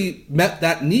really met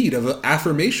that need of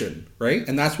affirmation, right?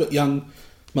 And that's what young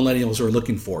millennials are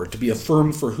looking for, to be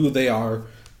affirmed for who they are,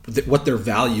 what their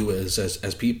value is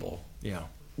as people. Yeah.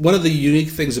 One of the unique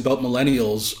things about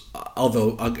millennials,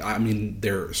 although, I mean,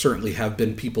 there certainly have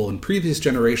been people in previous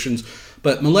generations,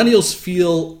 but millennials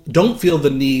don't feel the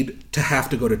need to have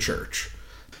to go to church.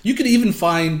 You could even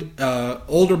find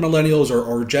older millennials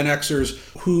or Gen Xers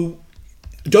who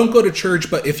don't go to church,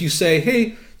 but if you say,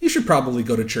 hey, you should probably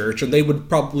go to church. And they would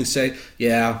probably say,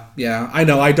 yeah, I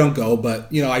know I don't go, but,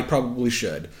 I probably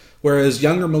should. Whereas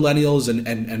younger millennials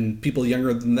and people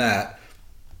younger than that,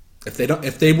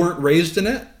 if they weren't raised in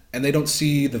it and they don't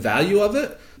see the value of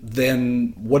it,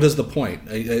 then what is the point?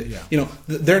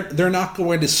 They're not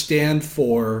going to stand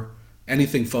for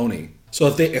anything phony. So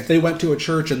if they went to a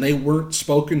church and they weren't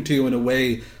spoken to in a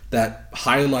way that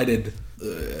highlighted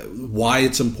why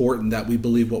it's important that we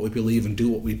believe what we believe and do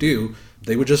what we do,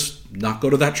 they would just not go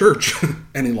to that church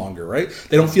any longer, right?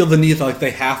 They don't feel the need like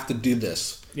they have to do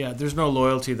this. Yeah, there's no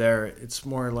loyalty there. It's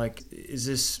more like, is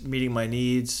this meeting my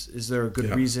needs? Is there a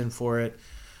good reason for it?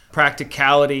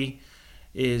 Practicality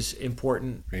is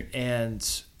important. Right. And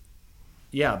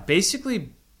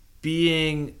basically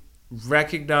being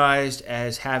recognized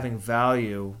as having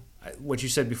value. What you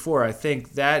said before, I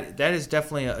think that is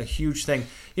definitely a huge thing.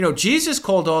 Jesus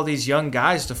called all these young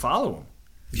guys to follow him.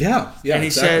 Yeah. And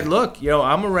he said, look,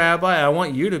 I'm a rabbi. I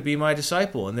want you to be my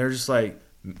disciple. And they're just like,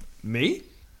 me?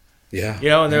 Yeah.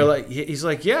 And they're like, he's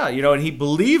like, yeah, and he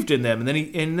believed in them, and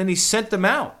then he sent them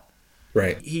out.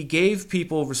 Right. He gave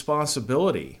people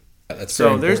responsibility. That's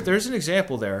so there's an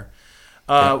example there.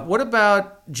 What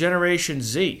about Generation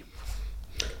Z?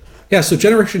 Yeah, so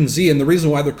Generation Z, and the reason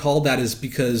why they're called that is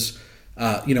because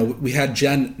we had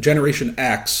Generation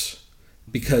X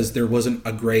because there wasn't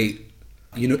a great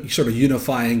sort of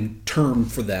unifying term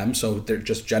for them, so they're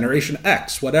just Generation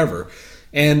X, whatever.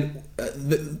 And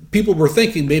people were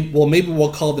thinking, maybe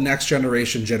we'll call the next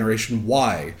generation Generation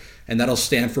Y, and that'll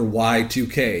stand for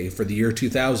Y2K, for the year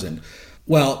 2000.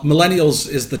 Well, millennials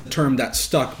is the term that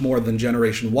stuck more than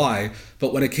Generation Y,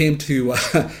 but when it came to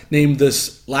name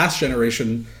this last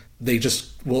generation, they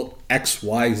just,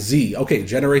 XYZ. Okay,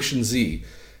 Generation Z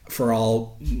for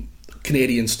all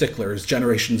Canadian sticklers,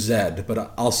 Generation Z,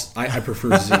 but I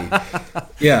prefer Z.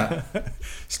 Yeah.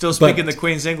 Still speaking the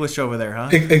Queen's English over there, huh?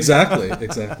 Exactly.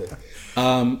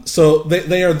 So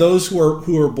they are those who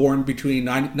are born between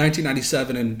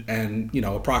 1997 and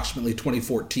approximately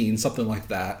 2014, something like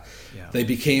that. Yeah. They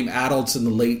became adults in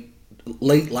the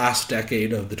late last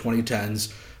decade of the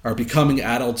 2010s, are becoming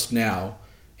adults now,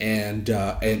 and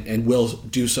will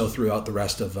do so throughout the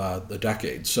rest of the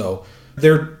decade. So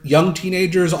they're young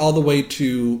teenagers all the way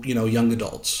to young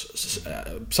adults,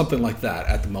 something like that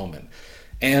at the moment.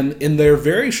 And in their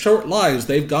very short lives,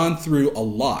 they've gone through a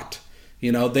lot.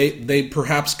 They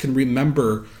perhaps can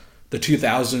remember the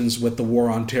 2000s with the war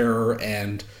on terror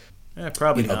and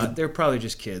probably not. They're probably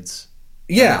just kids.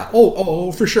 Yeah.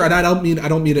 Oh, for sure. And I don't mean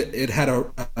it had a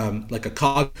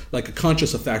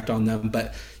conscious effect on them.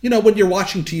 But when you're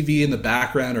watching TV in the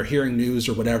background or hearing news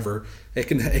or whatever, it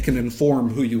can inform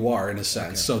who you are in a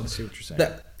sense. Okay, so I see what you're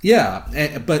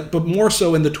saying. But more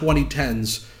so in the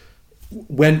 2010s,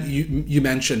 when you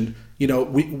mentioned,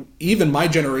 even my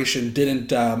generation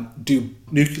didn't do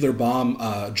nuclear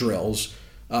bomb drills,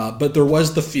 but there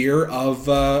was the fear of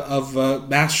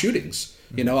mass shootings.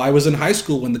 I was in high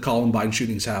school when the Columbine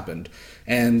shootings happened,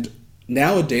 and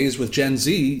nowadays with Gen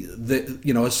Z,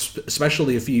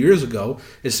 especially a few years ago,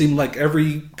 it seemed like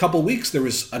every couple weeks there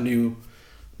was a new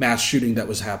mass shooting that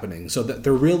was happening. So that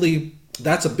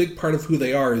that's a big part of who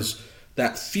they are, is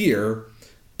that fear.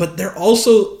 But they're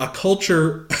also a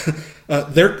culture.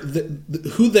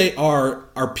 Who they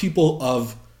are people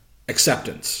of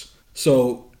acceptance.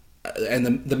 So,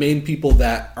 and the main people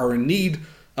that are in need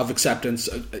of acceptance,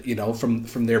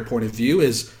 from their point of view,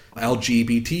 is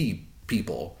LGBT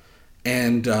people,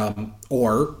 and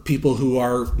or people who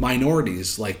are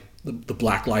minorities, like the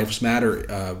Black Lives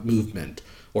Matter movement,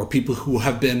 or people who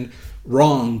have been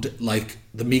wronged, like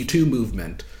the Me Too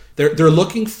movement. They're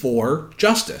looking for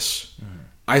justice.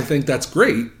 I think that's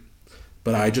great,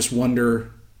 but I just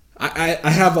wonder. I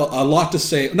have a lot to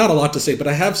say, not a lot to say, but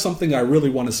I have something I really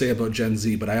want to say about Gen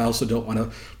Z, but I also don't want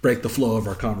to break the flow of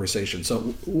our conversation. So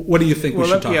what do you think we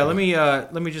should talk about?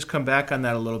 Let me just come back on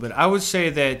that a little bit. I would say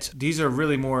that these are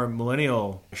really more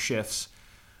millennial shifts,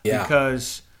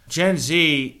 because Gen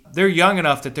Z, they're young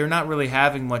enough that they're not really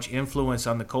having much influence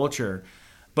on the culture.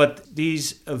 But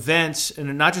these events,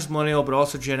 and not just millennial, but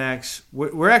also Gen X,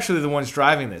 we're actually the ones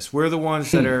driving this. We're the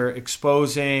ones that are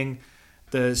exposing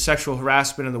the sexual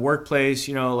harassment in the workplace.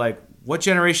 Like, what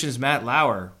generation is Matt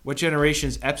Lauer? What generation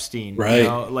is Epstein? Right.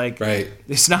 Right.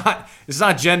 It's not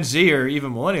Gen Z or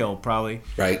even millennial, probably.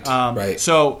 Right. Right.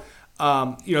 So,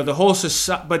 the whole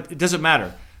society, but it doesn't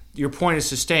matter. Your point is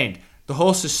sustained. The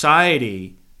whole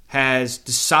society has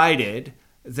decided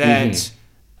that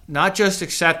not just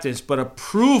acceptance, but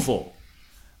approval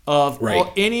of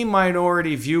any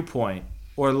minority viewpoint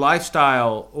or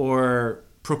lifestyle or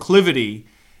proclivity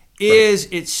is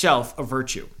itself a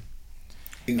virtue.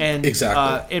 And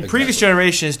exactly. Previous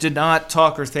generations did not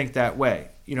talk or think that way.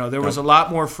 There was a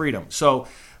lot more freedom. So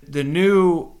the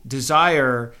new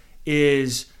desire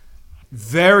is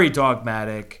very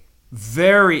dogmatic,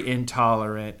 very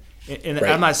intolerant. And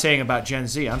I'm not saying about Gen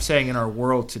Z. I'm saying in our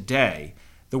world today,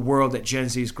 the world that Gen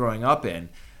Z is growing up in.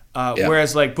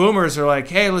 Whereas like boomers are like,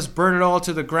 hey, let's burn it all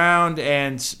to the ground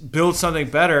and build something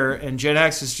better. And Gen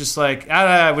X is just like,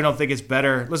 we don't think it's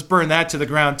better. Let's burn that to the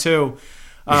ground too.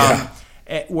 And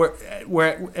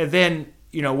then,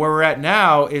 where we're at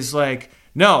now is like,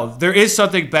 no, there is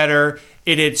something better.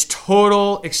 It's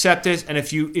total acceptance. And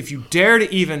if you dare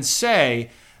to even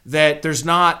say that there's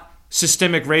not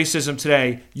systemic racism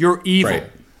today, you're evil.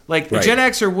 Right. Like the Gen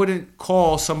Xer wouldn't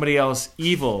call somebody else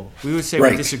evil. We would say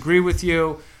we disagree with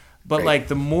you. But like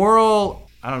the moral,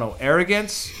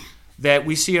 arrogance that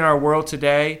we see in our world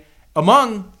today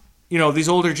among, these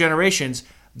older generations,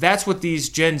 that's what these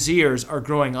Gen Zers are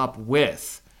growing up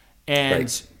with.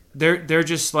 And they're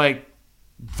just like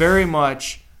very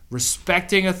much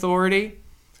respecting authority,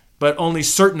 but only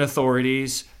certain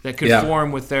authorities that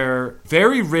conform with their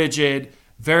very rigid,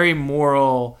 very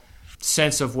moral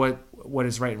sense of what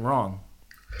is right and wrong.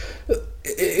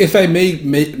 If I may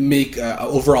make an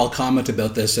overall comment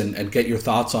about this and get your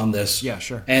thoughts on this. Yeah,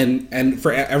 sure. And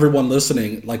for everyone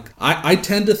listening, like I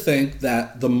tend to think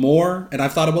that the more, and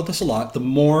I've thought about this a lot, the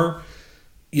more,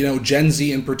 Gen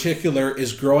Z in particular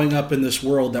is growing up in this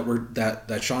world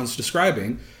that Sean's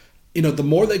describing, the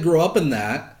more they grow up in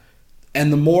that,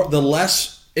 and the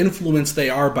less influenced they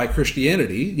are by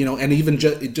Christianity, and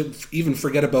even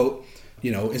forget about,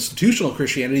 institutional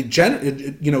Christianity,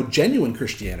 genuine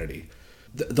Christianity.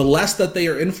 The less that they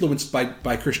are influenced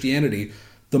by Christianity,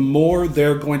 the more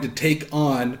they're going to take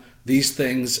on these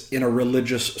things in a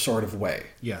religious sort of way.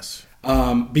 Yes.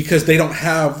 Because they don't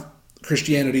have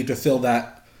Christianity to fill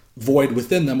that void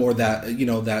within them, or that,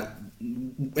 that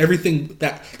everything,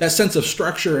 that sense of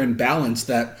structure and balance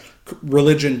that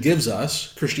religion gives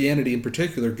us, Christianity in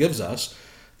particular gives us.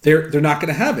 They're not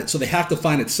going to have it. So they have to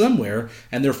find it somewhere,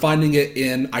 and they're finding it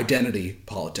in identity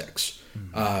politics.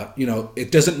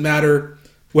 It doesn't matter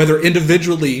whether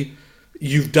individually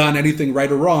you've done anything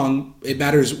right or wrong. It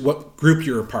matters what group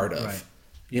you're a part of.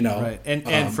 Right. Right.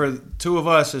 And for two of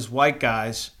us as white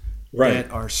guys that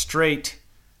are straight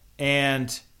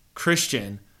and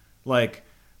Christian, like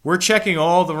we're checking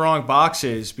all the wrong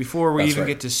boxes before we even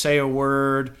get to say a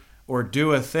word or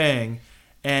do a thing.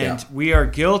 And we are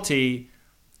guilty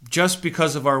just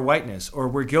because of our whiteness, or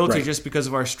we're guilty just because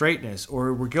of our straightness,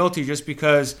 or we're guilty just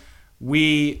because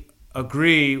we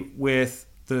agree with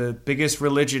the biggest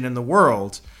religion in the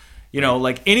world.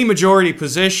 Like any majority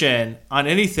position on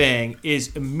anything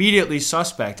is immediately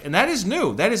suspect. And that is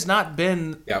new. That has not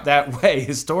been that way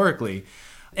historically.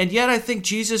 And yet I think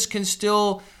Jesus can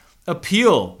still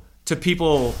appeal to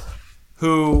people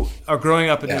who are growing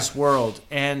up in this world.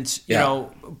 And,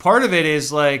 part of it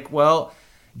is like, well,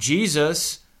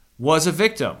 Jesus was a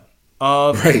victim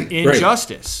of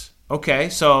injustice. Okay,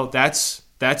 so that's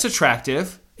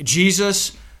attractive.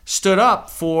 Jesus stood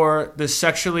up for the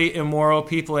sexually immoral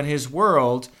people in his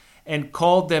world and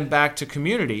called them back to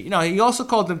community. He also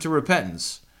called them to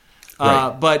repentance.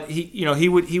 But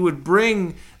he would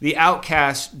bring the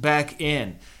outcast back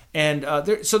in. And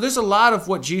so there's a lot of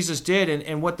what Jesus did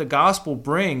and what the gospel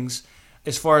brings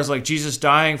as far as like Jesus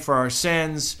dying for our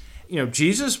sins.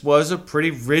 Jesus was a pretty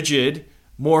rigid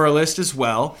moralist as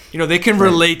well. They can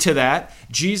relate to that.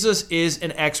 Jesus is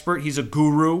an expert. He's a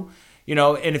guru.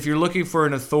 And if you're looking for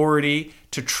an authority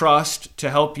to trust to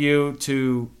help you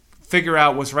to figure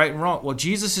out what's right and wrong, well,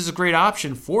 Jesus is a great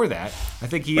option for that. I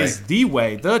think he is the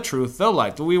way, the truth, the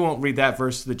life. But we won't read that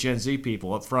verse to the Gen Z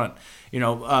people up front.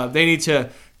 They need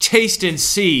to taste and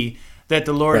see that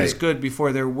the Lord is good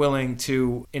before they're willing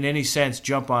to, in any sense,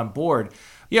 jump on board.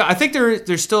 Yeah, I think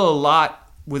there's still a lot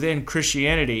within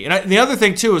Christianity. And the other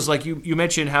thing, too, is like you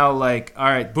mentioned how, like, all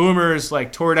right, boomers,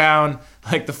 like, tore down,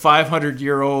 like, the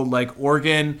 500-year-old, like,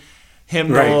 organ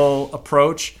hymnal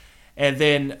approach. And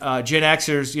then Gen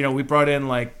Xers, we brought in,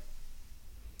 like,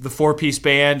 the 4-piece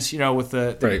bands, with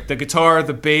the guitar,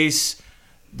 the bass,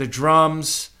 the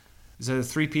drums. Is that a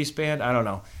 3-piece band? I don't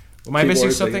know. Am I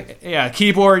missing something? Yeah,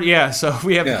 keyboard. Yeah, so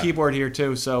we have the keyboard here,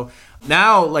 too. So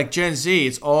now, like, Gen Z,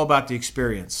 it's all about the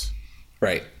experience.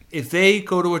 Right. If they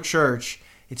go to a church,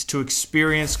 it's to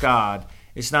experience God.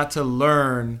 It's not to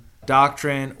learn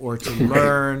doctrine or to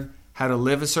learn how to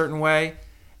live a certain way.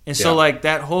 And so like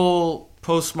that whole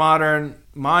postmodern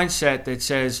mindset that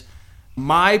says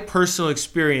my personal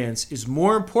experience is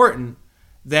more important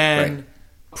than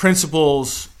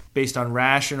principles based on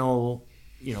rational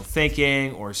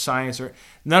thinking or science, or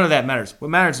none of that matters. What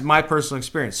matters is my personal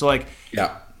experience. So like,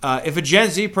 if a Gen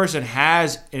Z person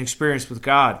has an experience with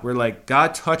God where like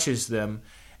God touches them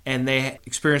and they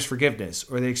experience forgiveness,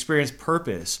 or they experience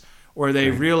purpose, or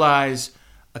they realize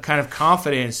a kind of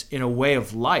confidence in a way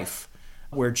of life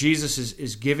where Jesus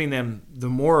is giving them the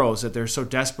morals that they're so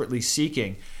desperately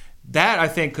seeking, that I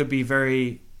think could be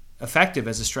very effective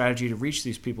as a strategy to reach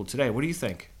these people today. What do you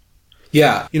think?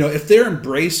 Yeah, if they're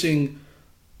embracing,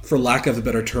 for lack of a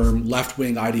better term,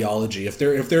 left-wing ideology, if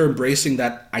they're embracing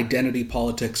that identity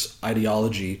politics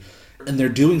ideology, and they're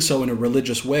doing so in a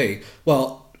religious way,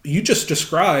 well, you just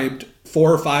described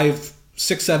 4 or 5,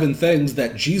 6, 7 things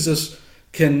that Jesus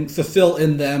can fulfill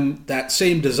in them, that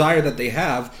same desire that they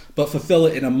have, but fulfill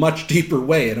it in a much deeper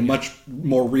way, in a much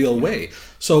more real way.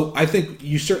 So I think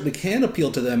you certainly can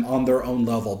appeal to them on their own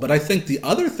level. But I think the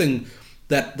other thing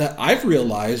that I've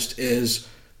realized is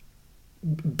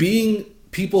being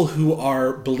people who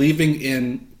are believing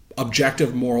in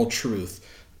objective moral truth,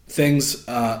 things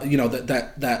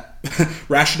that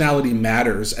rationality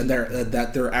matters, and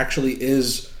that there actually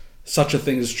is such a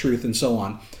thing as truth, and so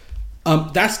on.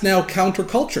 That's now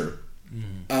counterculture.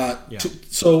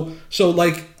 So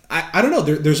like I don't know.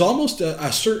 There's almost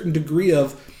a certain degree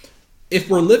of, if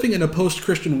we're living in a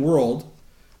post-Christian world,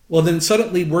 well, then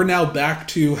suddenly we're now back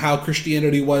to how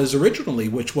Christianity was originally,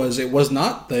 which was, it was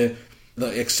not the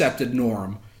accepted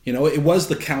norm. It was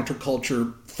the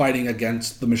counterculture fighting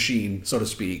against the machine, so to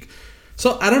speak.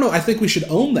 So I don't know. I think we should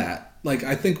own that. Like,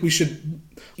 I think we should,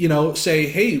 say,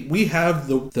 hey, we have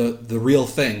the real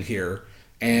thing here,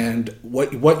 and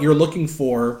what you're looking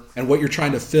for and what you're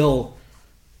trying to fill,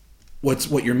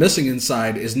 what you're missing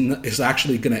inside is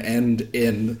actually going to end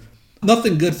in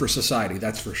nothing good for society.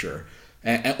 That's for sure,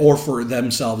 or for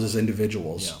themselves as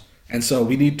individuals. Yeah. And so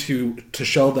we need to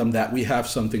show them that we have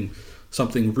something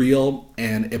real,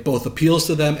 and it both appeals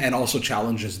to them and also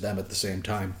challenges them at the same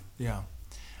time. Yeah.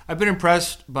 I've been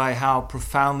impressed by how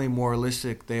profoundly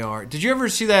moralistic they are. Did you ever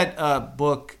see that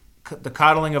book, The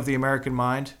Coddling of the American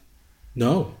Mind?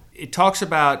 No. It talks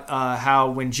about how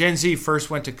when Gen Z first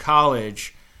went to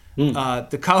college,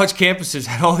 the college campuses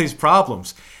had all these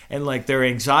problems. And like their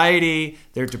anxiety,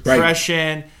 their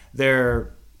depression,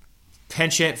 their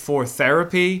penchant for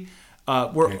therapy,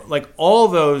 like all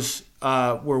those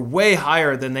were way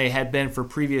higher than they had been for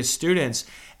previous students.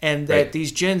 And that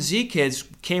these Gen Z kids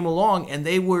came along and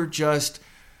they were just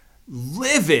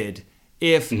livid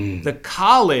if the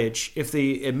college, if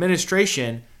the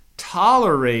administration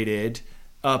tolerated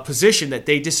a position that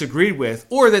they disagreed with,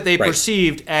 or that they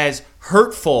perceived as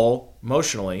hurtful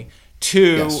emotionally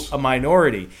to a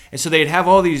minority. And so they'd have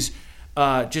all these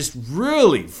just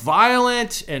really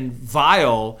violent and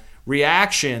vile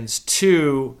reactions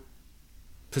to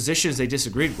positions they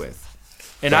disagreed with.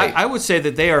 And I would say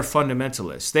that they are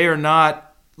fundamentalists. They are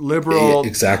not liberal.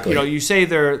 Exactly. You say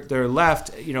they're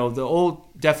left. The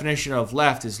old definition of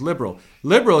left is liberal.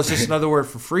 Liberal is just another word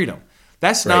for freedom.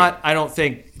 That's not, I don't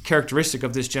think, characteristic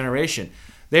of this generation.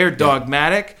 They are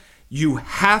dogmatic. You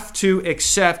have to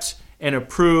accept and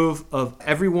approve of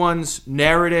everyone's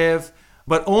narrative,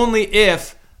 but only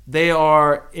if they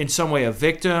are in some way a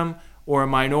victim or a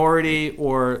minority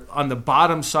or on the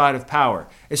bottom side of power.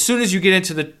 As soon as you get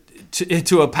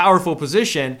into a powerful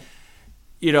position,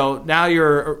 now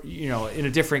you're in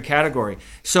a different category.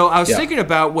 So I was thinking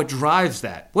about what drives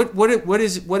that. What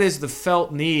is the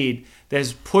felt need that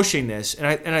is pushing this?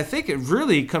 And I think it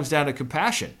really comes down to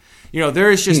compassion.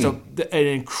 There is just an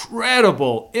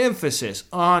incredible emphasis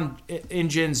in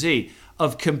Gen Z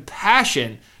of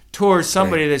compassion towards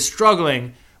somebody that's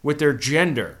struggling with their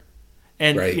gender,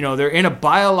 and they're in a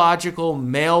biological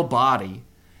male body,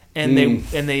 and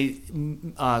they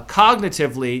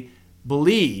cognitively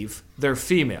believe they're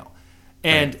female,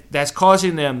 and that's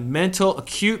causing them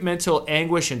acute mental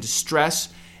anguish and distress.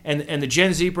 And the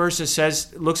Gen Z person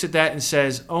looks at that and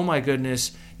says, "Oh my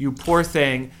goodness, you poor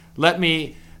thing. Let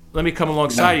me come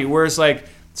alongside you." Whereas like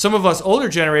some of us older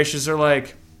generations are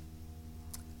like,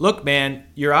 "Look, man,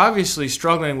 you're obviously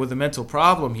struggling with a mental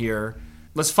problem here.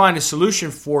 Let's find a solution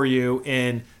for you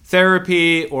in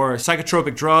therapy or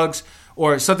psychotropic drugs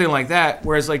or something like that."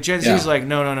 Whereas like Gen Z is like,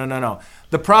 no.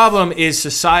 The problem is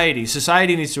society.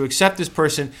 Society needs to accept this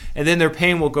person, and then their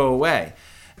pain will go away.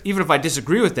 Even if I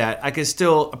disagree with that, I can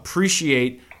still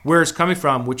appreciate where it's coming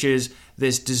from, which is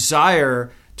this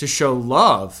desire to show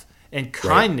love and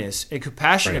kindness and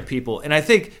compassion to people. And I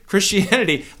think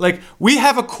Christianity, like, we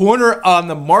have a corner on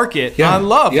the market on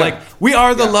love. Like, we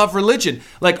are the love religion.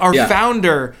 Like, our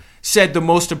founder said the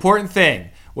most important thing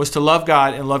was to love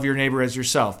God and love your neighbor as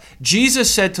yourself.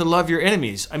 Jesus said to love your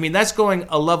enemies. I mean, that's going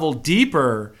a level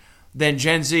deeper than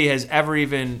Gen Z has ever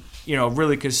even,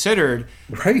 really considered.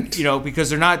 Right. Because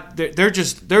they're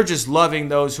just loving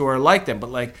those who are like them. But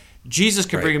like Jesus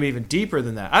can bring them even deeper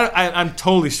than that. I'm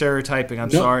totally stereotyping.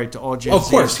 I'm sorry to all Gen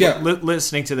Z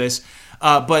listening to this.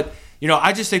 But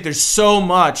I just think there's so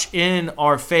much in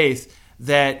our faith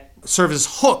that serves as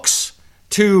hooks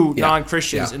to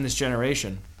non-Christians in this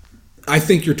generation. I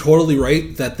think you're totally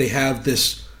right that they have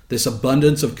this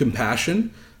abundance of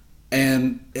compassion,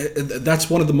 and that's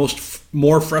one of the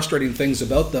more frustrating things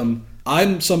about them.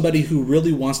 I'm somebody who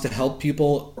really wants to help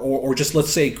people, or just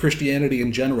let's say Christianity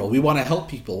in general. We want to help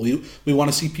people. We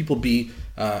want to see people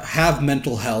have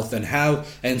mental health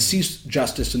and see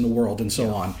justice in the world and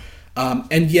so on.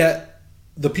 And yet,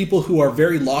 the people who are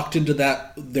very locked into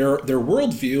that their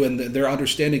worldview and their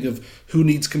understanding of who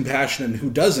needs compassion and who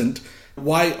doesn't,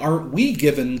 why aren't we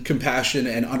given compassion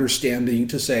and understanding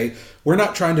to say, we're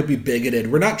not trying to be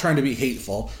bigoted, we're not trying to be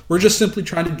hateful, we're just simply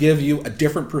trying to give you a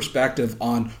different perspective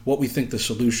on what we think the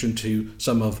solution to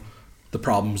some of the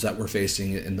problems that we're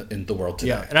facing in the world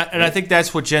today. Yeah, and I think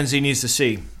that's what Gen Z needs to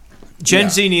see. Gen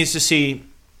Z needs to see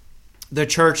the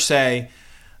church say,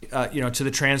 to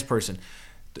the trans person,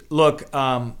 look,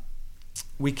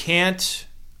 we can't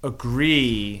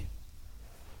agree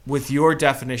with your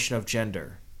definition of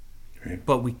gender,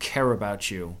 but we care about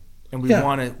you, and we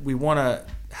want to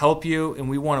help you, and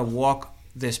we want to walk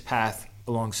this path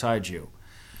alongside you.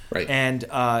 Right. And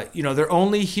they're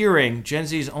only hearing, Gen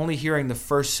Z is only hearing the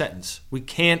first sentence. We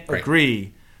can't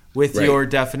agree with your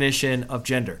definition of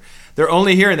gender. They're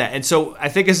only hearing that, and so I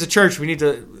think as a church we need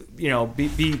to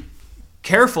be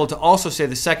careful to also say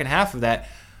the second half of that.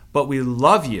 But we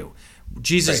love you.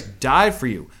 Jesus died for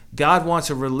you. God wants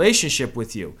a relationship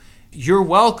with you. You're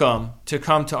welcome to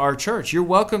come to our church. You're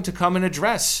welcome to come and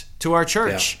address to our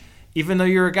church, even though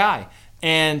you're a guy.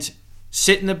 And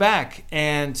sit in the back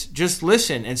and just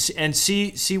listen and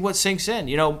see what sinks in.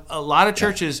 A lot of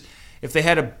churches, if they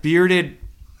had a bearded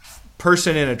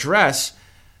person in a dress,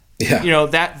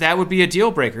 that would be a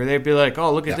deal breaker. They'd be like,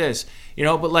 oh, look at this.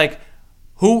 But like,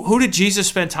 who did Jesus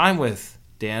spend time with?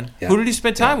 Dan, who did he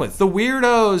spend time with? The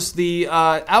weirdos, the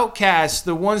outcasts,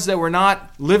 the ones that were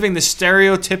not living the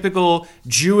stereotypical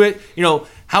Jewish.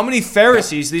 How many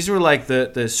Pharisees? These were like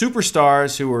the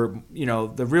superstars who were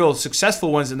the real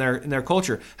successful ones in their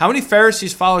culture. How many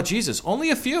Pharisees followed Jesus?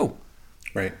 Only a few.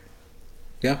 Right.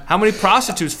 Yeah. How many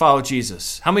prostitutes followed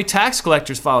Jesus? How many tax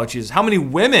collectors followed Jesus? How many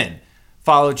women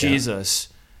followed Jesus?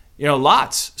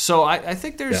 Lots. So I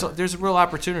think there's a real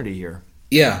opportunity here.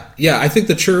 Yeah. I think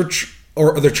the church,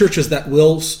 or the churches that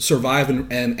will survive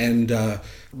and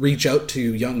reach out to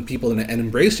young people and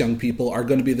embrace young people, are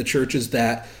going to be the churches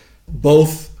that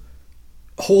both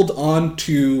hold on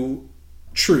to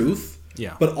truth,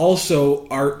 but also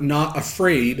are not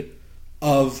afraid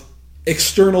of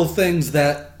external things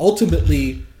that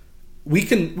ultimately we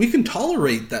can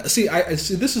tolerate. That I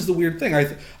see. This is the weird thing.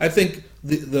 I think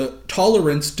the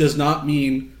tolerance does not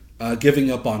mean giving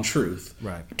up on truth.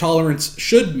 Right. Tolerance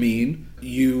should mean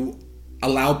you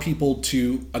allow people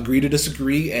to agree to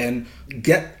disagree and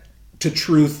get to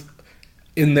truth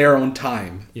in their own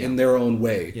time, in their own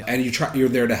way. And you're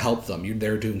there to help them. You're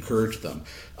there to encourage them.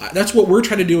 That's what we're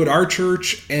trying to do at our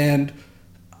church, and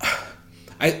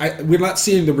we're not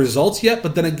seeing the results yet,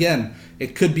 but then again,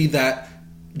 it could be that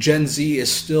Gen Z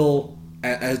is still,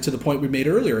 as to the point we made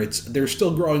earlier, they're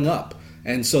still growing up,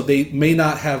 and so they may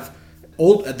not have,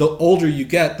 the older you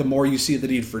get, the more you see the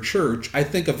need for church. I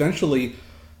think eventually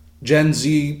Gen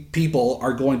Z people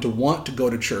are going to want to go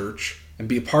to church and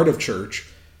be a part of church,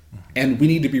 and we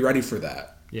need to be ready for that.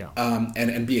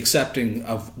 And be accepting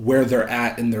of where they're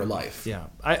at in their life. Yeah,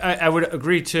 I would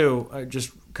agree too.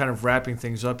 Just kind of wrapping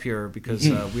things up here because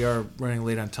we are running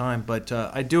late on time, but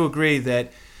I do agree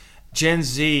that Gen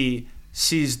Z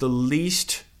sees the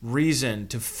least reason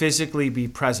to physically be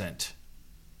present.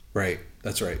 Right,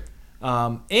 that's right.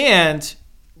 And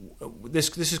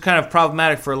this is kind of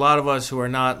problematic for a lot of us who are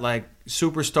not like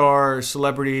superstar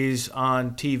celebrities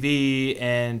on TV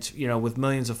and with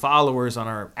millions of followers on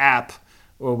our app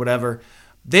or whatever.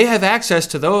 They have access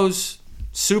to those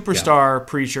superstar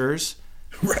preachers,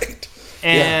 right?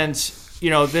 And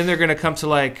then they're going to come to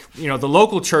the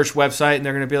local church website and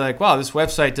they're going to be like, wow, this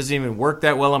website doesn't even work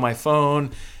that well on my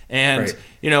phone, and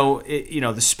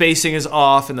the spacing is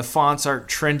off and the fonts aren't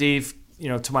trendy.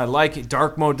 To my liking,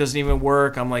 dark mode doesn't even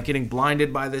work. I'm like getting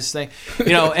blinded by this thing,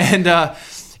 and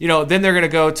then they're gonna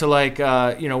go to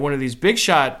one of these big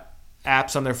shot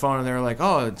apps on their phone, and they're like,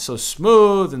 oh, it's so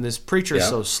smooth, and this preacher is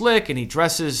so slick, and he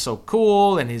dresses so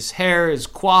cool, and his hair is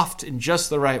coiffed in just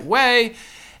the right way,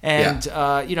 and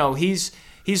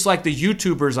he's like the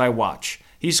YouTubers I watch.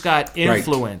 He's got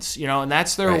influence, you know, and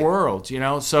that's their world, you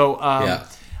know. So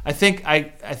I think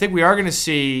we are going to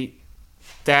see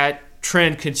that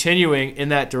trend continuing in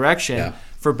that direction,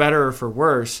 for better or for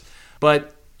worse.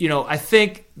 But, you know, I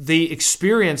think the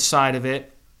experience side of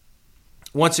it,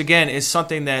 once again, is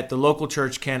something that the local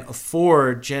church can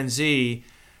afford Gen Z,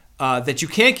 that you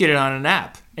can't get it on an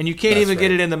app. And you can't even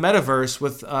get it in the metaverse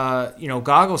with, you know,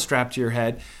 goggles strapped to your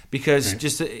head, because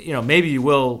just, you know, maybe you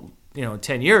will, you know, in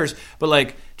 10 years, but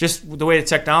like just the way the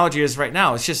technology is right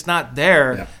now, it's just not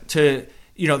there to,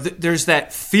 you know, there's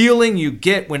that feeling you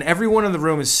get when everyone in the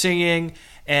room is singing,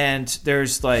 and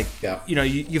there's like, you know,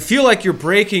 you feel like you're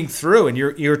breaking through and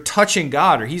you're touching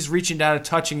God, or he's reaching down and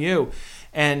touching you.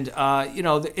 And, you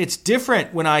know, it's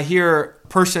different when I hear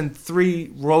person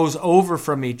 3 rows over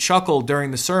from me chuckle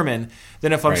during the sermon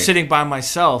than if I'm sitting by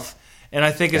myself. And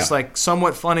I think it's like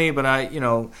somewhat funny, but I, you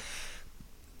know,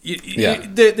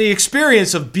 the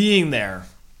experience of being there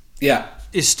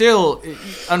is still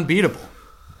unbeatable.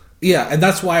 Yeah, and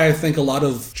that's why I think a lot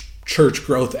of church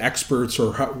growth experts,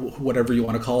 or whatever you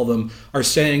want to call them, are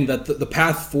saying that the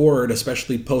path forward,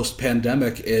 especially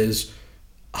post-pandemic, is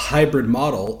a hybrid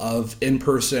model of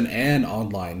in-person and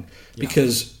online.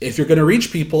 Because if you're going to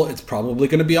reach people, it's probably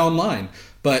going to be online.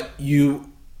 But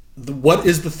what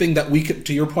is the thing that we can,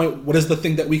 to your point, what is the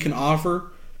thing that we can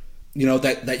offer, you know,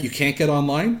 that you can't get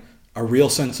online? A real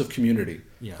sense of community,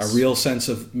 a real sense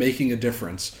of making a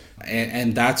difference.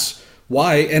 And that's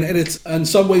why, and it's in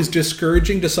some ways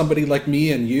discouraging to somebody like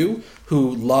me and you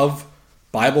who love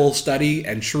Bible study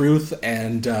and truth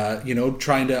and, you know,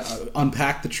 trying to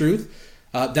unpack the truth.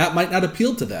 That might not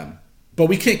appeal to them. But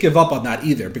we can't give up on that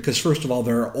either, because first of all,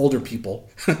 there are older people,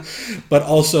 but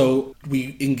also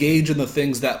we engage in the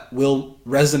things that will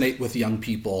resonate with young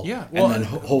people. Yeah, well, and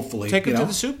then hopefully take them to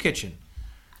the soup kitchen.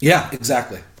 Yeah,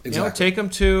 exactly. You know, take them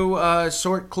to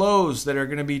sort clothes that are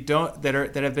going to be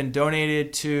that have been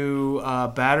donated to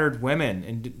battered women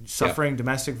and suffering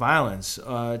domestic violence.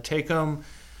 Take them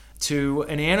to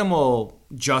an animal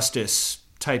justice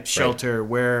type shelter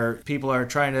where people are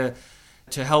trying to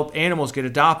help animals get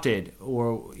adopted,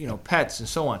 or, you know, pets and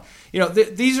so on. You know,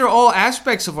 these are all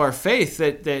aspects of our faith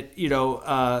that you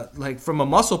know, like from a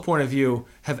muscle point of view,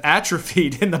 have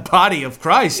atrophied in the body of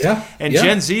Christ. And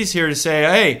Gen Z's here to say,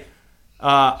 hey,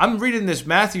 I'm reading this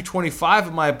Matthew 25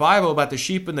 in my Bible about the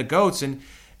sheep and the goats, and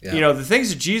you know, the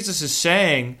things that Jesus is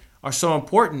saying are so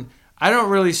important. I don't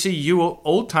really see you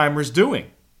old timers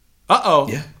doing.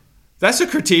 That's a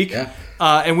critique.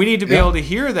 And we need to be able to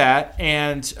hear that.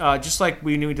 And just like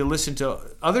we need to listen to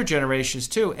other generations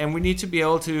too. And we need to be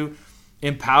able to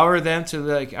empower them to,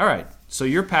 like, all right, so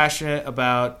you're passionate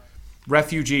about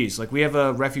refugees. Like, we have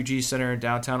a refugee center in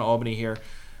downtown Albany here.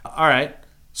 All right,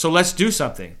 so let's do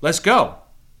something. Let's go.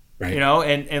 You know,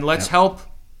 and let's help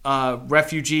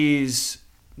refugees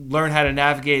learn how to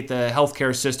navigate the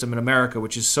healthcare system in America,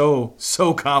 which is so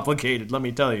complicated, let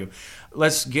me tell you.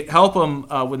 Let's help them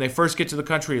when they first get to the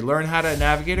country, learn how to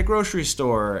navigate a grocery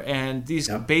store and these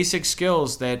basic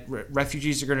skills that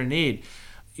refugees are going to need.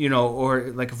 You know,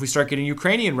 or like if we start getting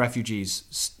Ukrainian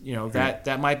refugees, you know,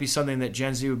 that might be something that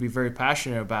Gen Z would be very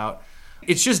passionate about.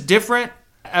 It's just different.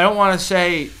 I don't want to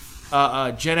say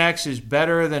Gen X is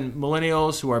better than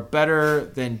millennials, who are better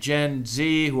than Gen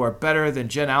Z, who are better than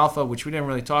Gen Alpha, which we didn't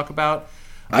really talk about.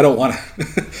 I don't want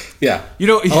to. You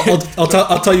know,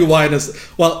 I'll tell you why.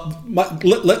 Well,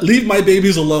 leave my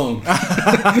babies alone.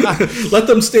 Let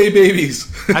them stay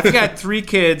babies. I've got 3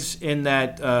 kids in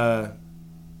that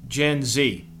Gen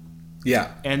Z.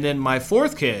 And then my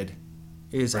 4th kid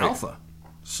is Alpha.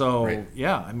 So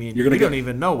I mean, we don't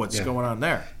even know what's going on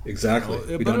there. Exactly.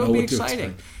 You know? But it'll be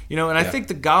exciting. You know, and I think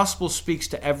the gospel speaks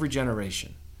to every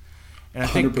generation. And I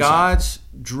think 100%. God's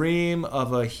dream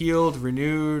of a healed,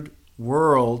 renewed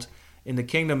world in the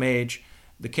kingdom age,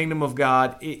 the kingdom of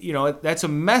God, you know, that's a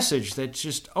message that's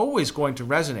just always going to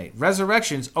resonate.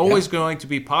 Resurrection's always going to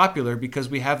be popular because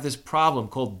we have this problem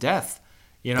called death,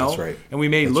 you know? That's right. And we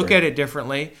may look at it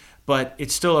differently, but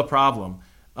it's still a problem,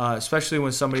 especially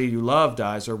when somebody you love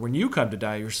dies or when you come to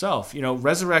die yourself. You know,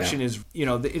 resurrection is, you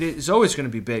know, it is always going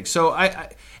to be big. So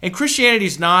and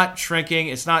Christianity's not shrinking,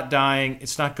 it's not dying,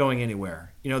 it's not going anywhere.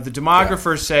 You know, the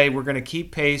demographers say we're going to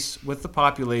keep pace with the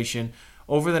population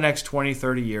over the next 20,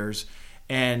 30 years.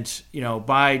 And, you know,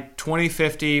 by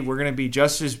 2050, we're going to be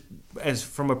just as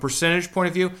from a percentage point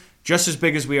of view, just as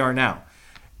big as we are now.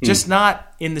 Just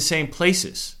not in the same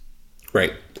places.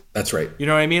 Right. That's right. You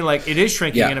know what I mean? Like, it is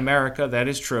shrinking in America. That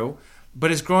is true.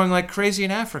 But it's growing like crazy in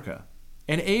Africa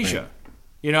and Asia. Right.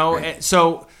 You know, and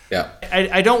so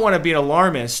I don't want to be an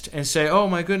alarmist and say, oh,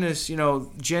 my goodness, you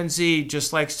know, Gen Z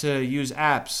just likes to use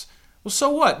apps. Well,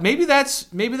 so what? Maybe that's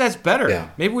better. Yeah.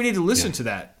 Maybe we need to listen to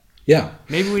that. Yeah.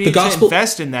 Maybe we need to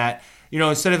invest in that,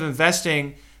 instead of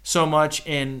investing so much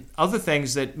in other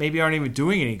things that maybe aren't even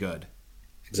doing any good.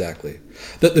 Exactly.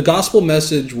 The gospel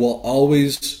message will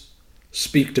always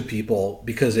speak to people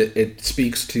because it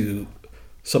speaks to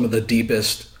some of the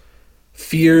deepest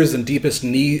fears and deepest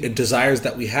need and desires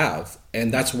that we have.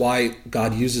 And that's why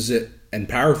God uses it and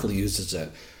powerfully uses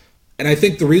it. And I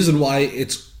think the reason why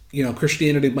it's,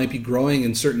 Christianity might be growing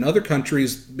in certain other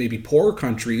countries, maybe poorer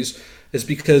countries, is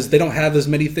because they don't have as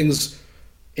many things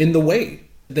in the way.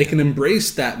 They can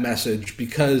embrace that message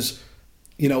because,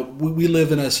 we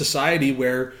live in a society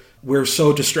where we're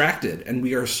so distracted and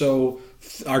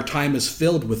our time is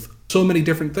filled with so many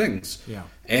different things. Yeah.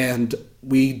 And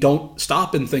we don't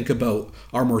stop and think about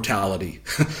our mortality.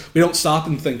 We don't stop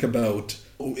and think about,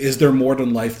 is there more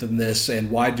than life than this,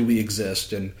 and why do we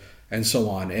exist, and so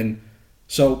on. And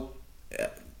so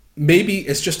maybe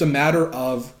it's just a matter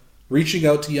of reaching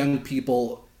out to young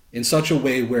people in such a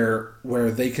way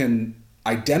where they can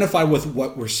identify with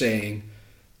what we're saying,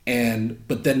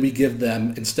 but then we give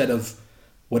them, instead of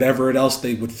whatever else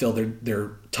they would fill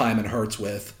their time and hearts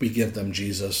with, we give them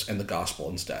Jesus and the gospel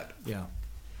instead. Yeah.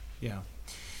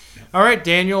 All right,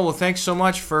 Daniel. Well, thanks so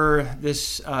much for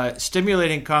this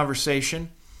stimulating conversation.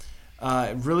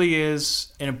 It really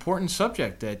is an important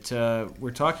subject that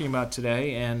we're talking about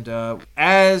today. And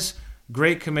as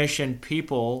Great Commission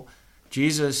people,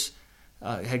 Jesus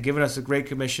had given us a Great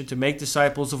Commission to make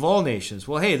disciples of all nations.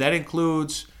 Well, hey, that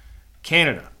includes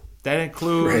Canada. That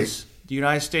includes the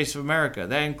United States of America.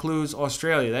 That includes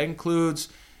Australia. That includes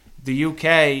the UK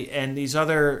and these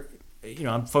other,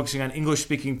 I'm focusing on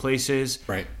English-speaking places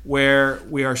where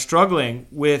we are struggling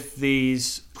with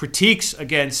these critiques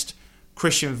against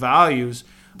Christian values.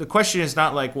 The question is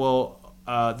not like, well,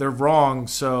 they're wrong,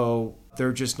 so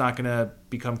they're just not going to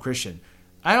become Christian.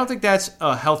 I don't think that's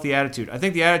a healthy attitude. I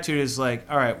think the attitude is like,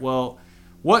 all right, well,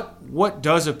 what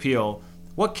does appeal?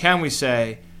 What can we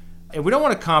say? And we don't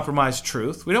want to compromise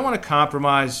truth. We don't want to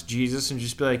compromise Jesus and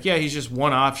just be like, yeah, he's just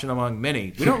one option among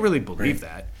many. We don't really believe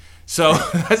that. So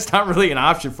that's not really an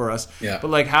option for us. Yeah.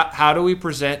 But like, how do we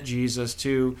present Jesus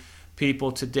to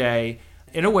people today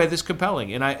in a way that's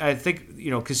compelling? And I think,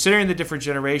 considering the different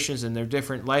generations and their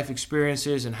different life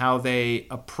experiences and how they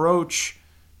approach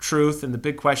truth and the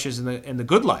big questions in the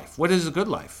good life. What is a good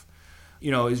life?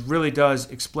 It really does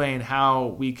explain how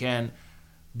we can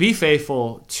be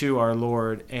faithful to our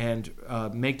Lord and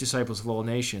make disciples of all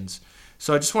nations.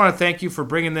 So I just want to thank you for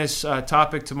bringing this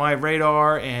topic to my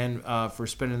radar and for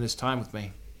spending this time with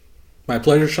me. My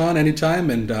pleasure, Sean, anytime.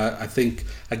 And I think,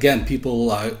 again, people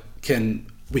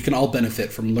we can all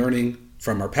benefit from learning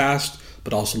from our past,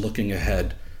 but also looking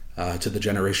ahead to the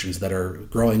generations that are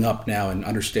growing up now and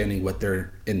understanding what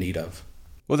they're in need of.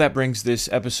 Well, that brings this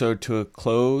episode to a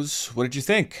close. What did you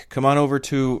think? Come on over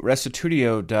to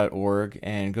restitutio.org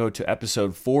and go to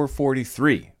episode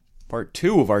 443, part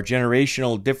 2 of our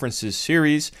Generational Differences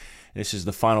series. This is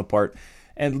the final part.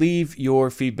 And leave your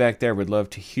feedback there. We'd love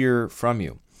to hear from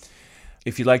you.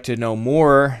 If you'd like to know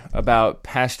more about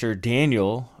Pastor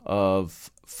Daniel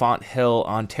of Fonthill,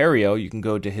 Ontario, you can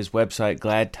go to his website,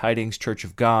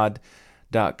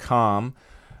 gladtidingschurchofgod.com.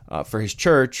 For his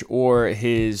church, or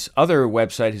his other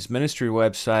website, his ministry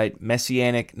website,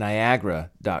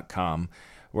 messianicniagara.com,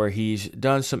 where he's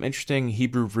done some interesting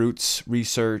Hebrew roots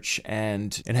research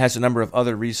and has a number of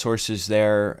other resources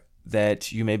there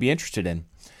that you may be interested in.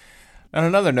 On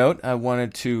another note, I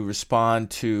wanted to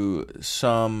respond to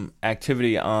some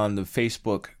activity on the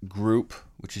Facebook group,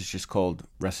 which is just called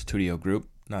Restitutio Group.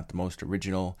 Not the most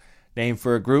original name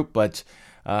for a group, but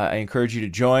I encourage you to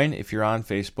join if you're on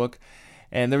Facebook.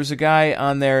 And there was a guy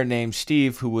on there named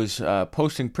Steve who was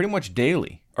posting pretty much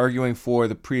daily, arguing for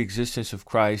the pre-existence of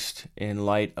Christ in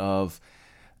light of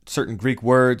certain Greek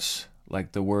words,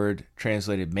 like the word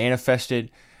translated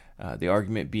manifested, the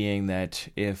argument being that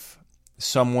if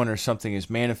someone or something is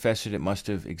manifested, it must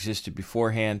have existed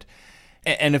beforehand.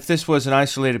 And if this was an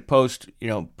isolated post,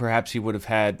 perhaps he would have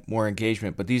had more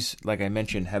engagement. But these, like I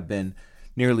mentioned, have been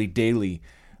nearly daily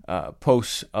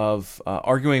posts of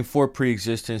arguing for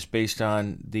pre-existence based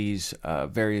on these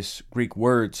various Greek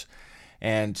words.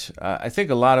 And I think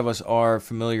a lot of us are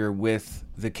familiar with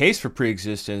the case for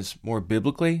pre-existence more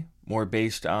biblically, more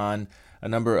based on a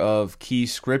number of key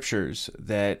scriptures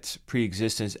that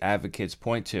pre-existence advocates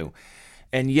point to.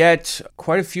 And yet,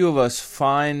 quite a few of us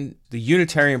find the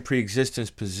Unitarian pre-existence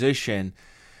position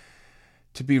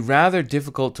to be rather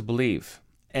difficult to believe.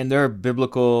 And there are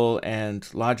biblical and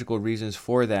logical reasons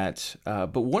for that.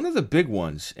 But one of the big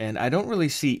ones, and I don't really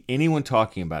see anyone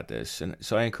talking about this, and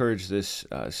so I encourage this,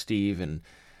 Steve, and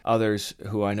others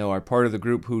who I know are part of the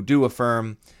group who do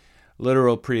affirm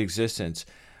literal preexistence,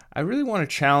 I really want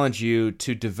to challenge you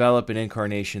to develop an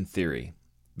incarnation theory.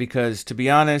 Because, to be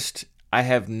honest, I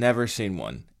have never seen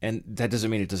one. And that doesn't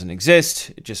mean it doesn't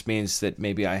exist. It just means that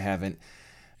maybe I haven't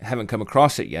come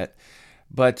across it yet.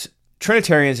 But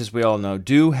Trinitarians, as we all know,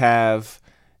 do have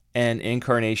an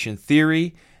incarnation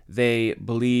theory. They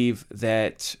believe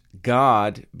that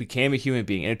God became a human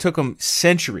being. And it took them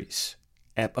centuries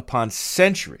upon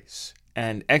centuries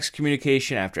and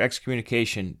excommunication after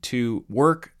excommunication to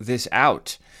work this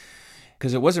out.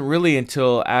 Because it wasn't really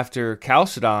until after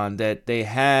Chalcedon that they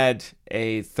had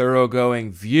a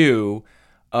thoroughgoing view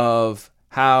of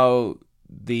how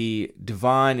the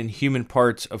divine and human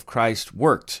parts of Christ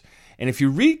worked. And if you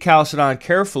read Chalcedon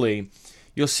carefully,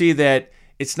 you'll see that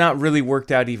it's not really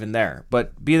worked out even there.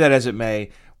 But be that as it may,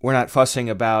 we're not fussing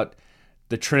about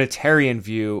the Trinitarian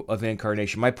view of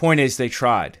incarnation. My point is they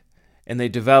tried. And they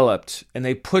developed, and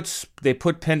they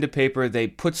put pen to paper, they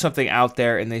put something out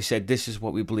there, and they said, this is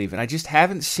what we believe. And I just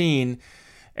haven't seen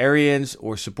Arians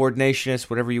or subordinationists,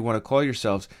 whatever you want to call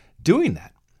yourselves, doing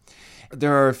that.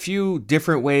 There are a few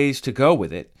different ways to go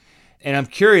with it, and I'm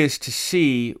curious to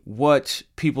see what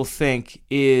people think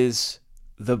is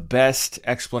the best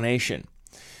explanation.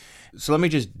 So let me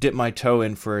just dip my toe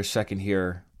in for a second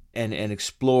here and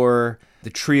explore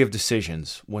the tree of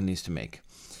decisions one needs to make.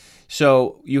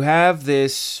 So you have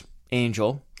this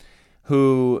angel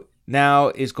who now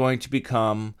is going to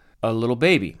become a little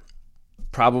baby,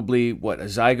 probably a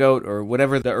zygote or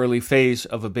whatever the early phase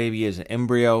of a baby is, an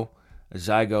embryo, a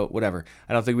zygote, whatever.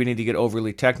 I don't think we need to get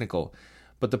overly technical.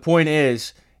 But the point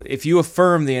is, if you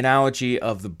affirm the analogy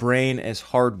of the brain as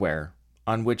hardware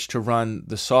on which to run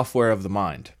the software of the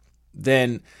mind,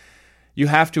 then you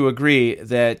have to agree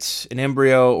that an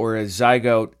embryo or a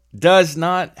zygote does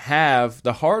not have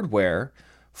the hardware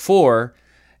for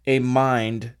a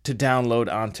mind to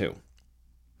download onto.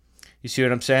 You see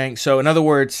what I'm saying? So in other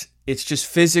words, it's just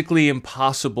physically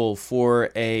impossible for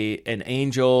an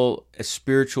angel, a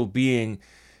spiritual being,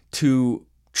 to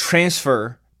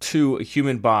transfer to a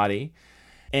human body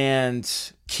and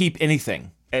keep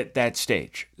anything at that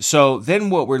stage. So then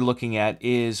what we're looking at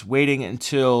is waiting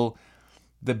until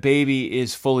the baby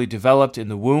is fully developed in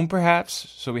the womb, perhaps.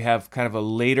 So we have kind of a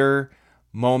later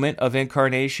moment of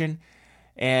incarnation.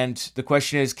 And the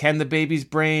question is, can the baby's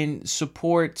brain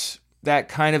support that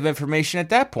kind of information at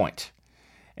that point?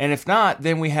 And if not,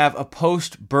 then we have a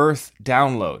post-birth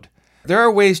download. There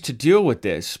are ways to deal with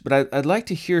this, but I'd like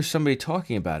to hear somebody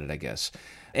talking about it, I guess.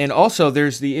 And also,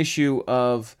 there's the issue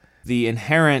of the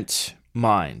inherent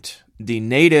mind, the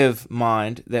native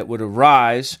mind that would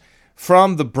arise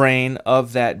from the brain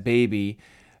of that baby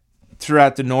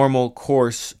throughout the normal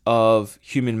course of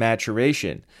human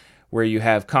maturation, where you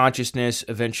have consciousness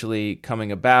eventually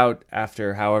coming about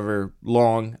after however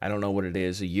long, I don't know what it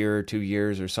is, a year or 2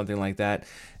 years or something like that.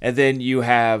 And then you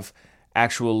have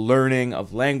actual learning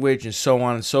of language and so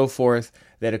on and so forth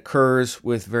that occurs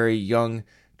with very young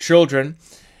children.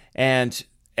 And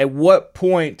at what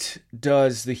point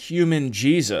does the human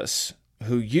Jesus,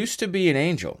 who used to be an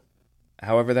angel,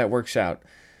 however that works out,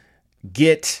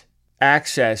 get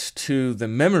access to the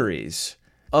memories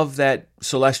of that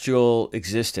celestial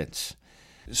existence?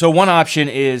 So one option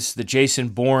is the Jason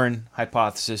Bourne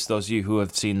hypothesis. Those of you who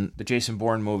have seen the Jason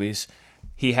Bourne movies,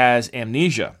 he has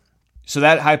amnesia. So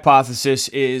that hypothesis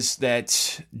is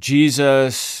that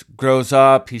Jesus grows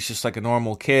up, he's just like a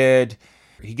normal kid.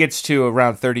 He gets to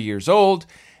around 30 years old,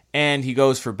 and he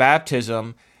goes for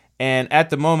baptism. And at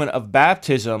the moment of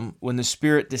baptism, when the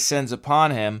Spirit descends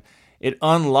upon him, it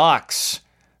unlocks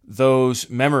those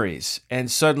memories.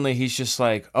 And suddenly he's just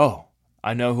like, oh,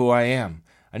 I know who I am.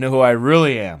 I know who I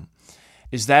really am.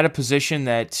 Is that a position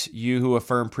that you who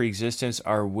affirm preexistence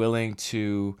are willing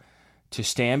to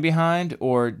stand behind?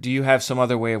 Or do you have some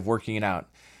other way of working it out?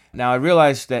 Now, I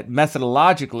realize that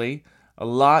methodologically, a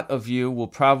lot of you will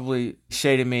probably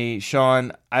say to me,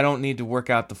 Sean, I don't need to work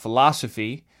out the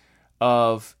philosophy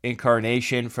of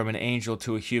incarnation from an angel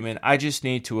to a human. I just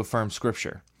need to affirm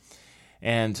Scripture.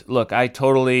 And look,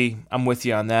 I'm with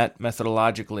you on that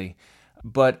methodologically.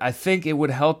 But I think it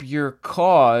would help your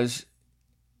cause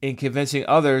in convincing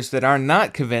others that are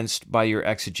not convinced by your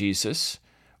exegesis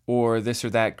or this or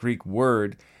that Greek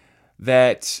word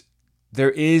that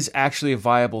there is actually a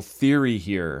viable theory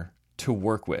here to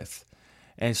work with.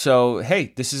 And so,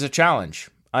 hey, this is a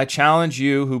challenge. I challenge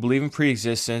you who believe in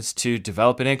preexistence to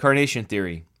develop an incarnation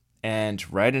theory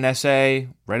and write an essay,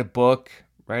 write a book,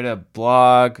 write a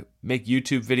blog, make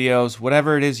YouTube videos,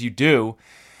 whatever it is you do,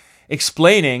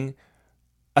 explaining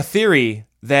a theory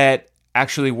that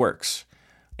actually works.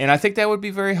 And I think that would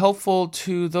be very helpful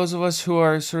to those of us who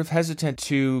are sort of hesitant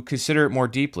to consider it more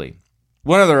deeply.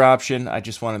 One other option I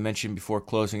just want to mention before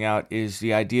closing out is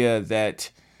the idea that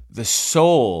the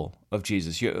soul of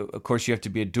Jesus, of course you have to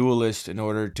be a dualist in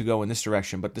order to go in this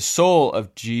direction, but the soul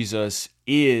of Jesus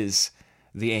is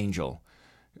the angel,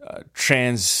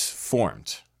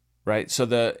 transformed, right? So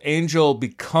the angel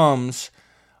becomes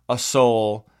a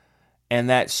soul, and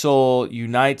that soul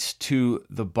unites to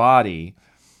the body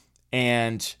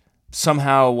and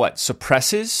somehow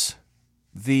suppresses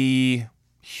the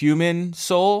human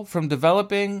soul from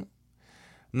developing.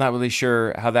 I'm not really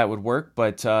sure how that would work,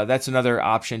 but that's another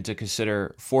option to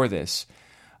consider for this.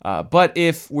 But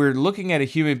if we're looking at a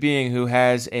human being who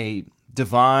has a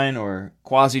divine or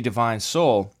quasi-divine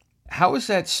soul, how is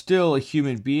that still a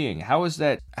human being? How is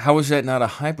that not a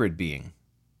hybrid being?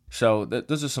 So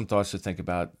those are some thoughts to think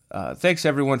about. Thanks,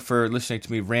 everyone, for listening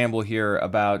to me ramble here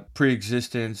about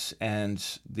pre-existence and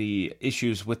the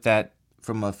issues with that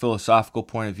from a philosophical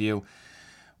point of view.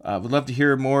 Would love to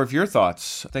hear more of your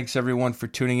thoughts. Thanks, everyone, for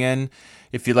tuning in.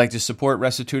 If you'd like to support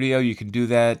Restitutio, you can do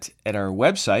that at our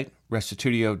website,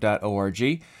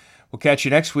 restitutio.org. We'll catch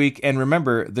you next week, and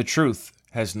remember, the truth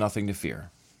has nothing to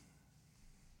fear.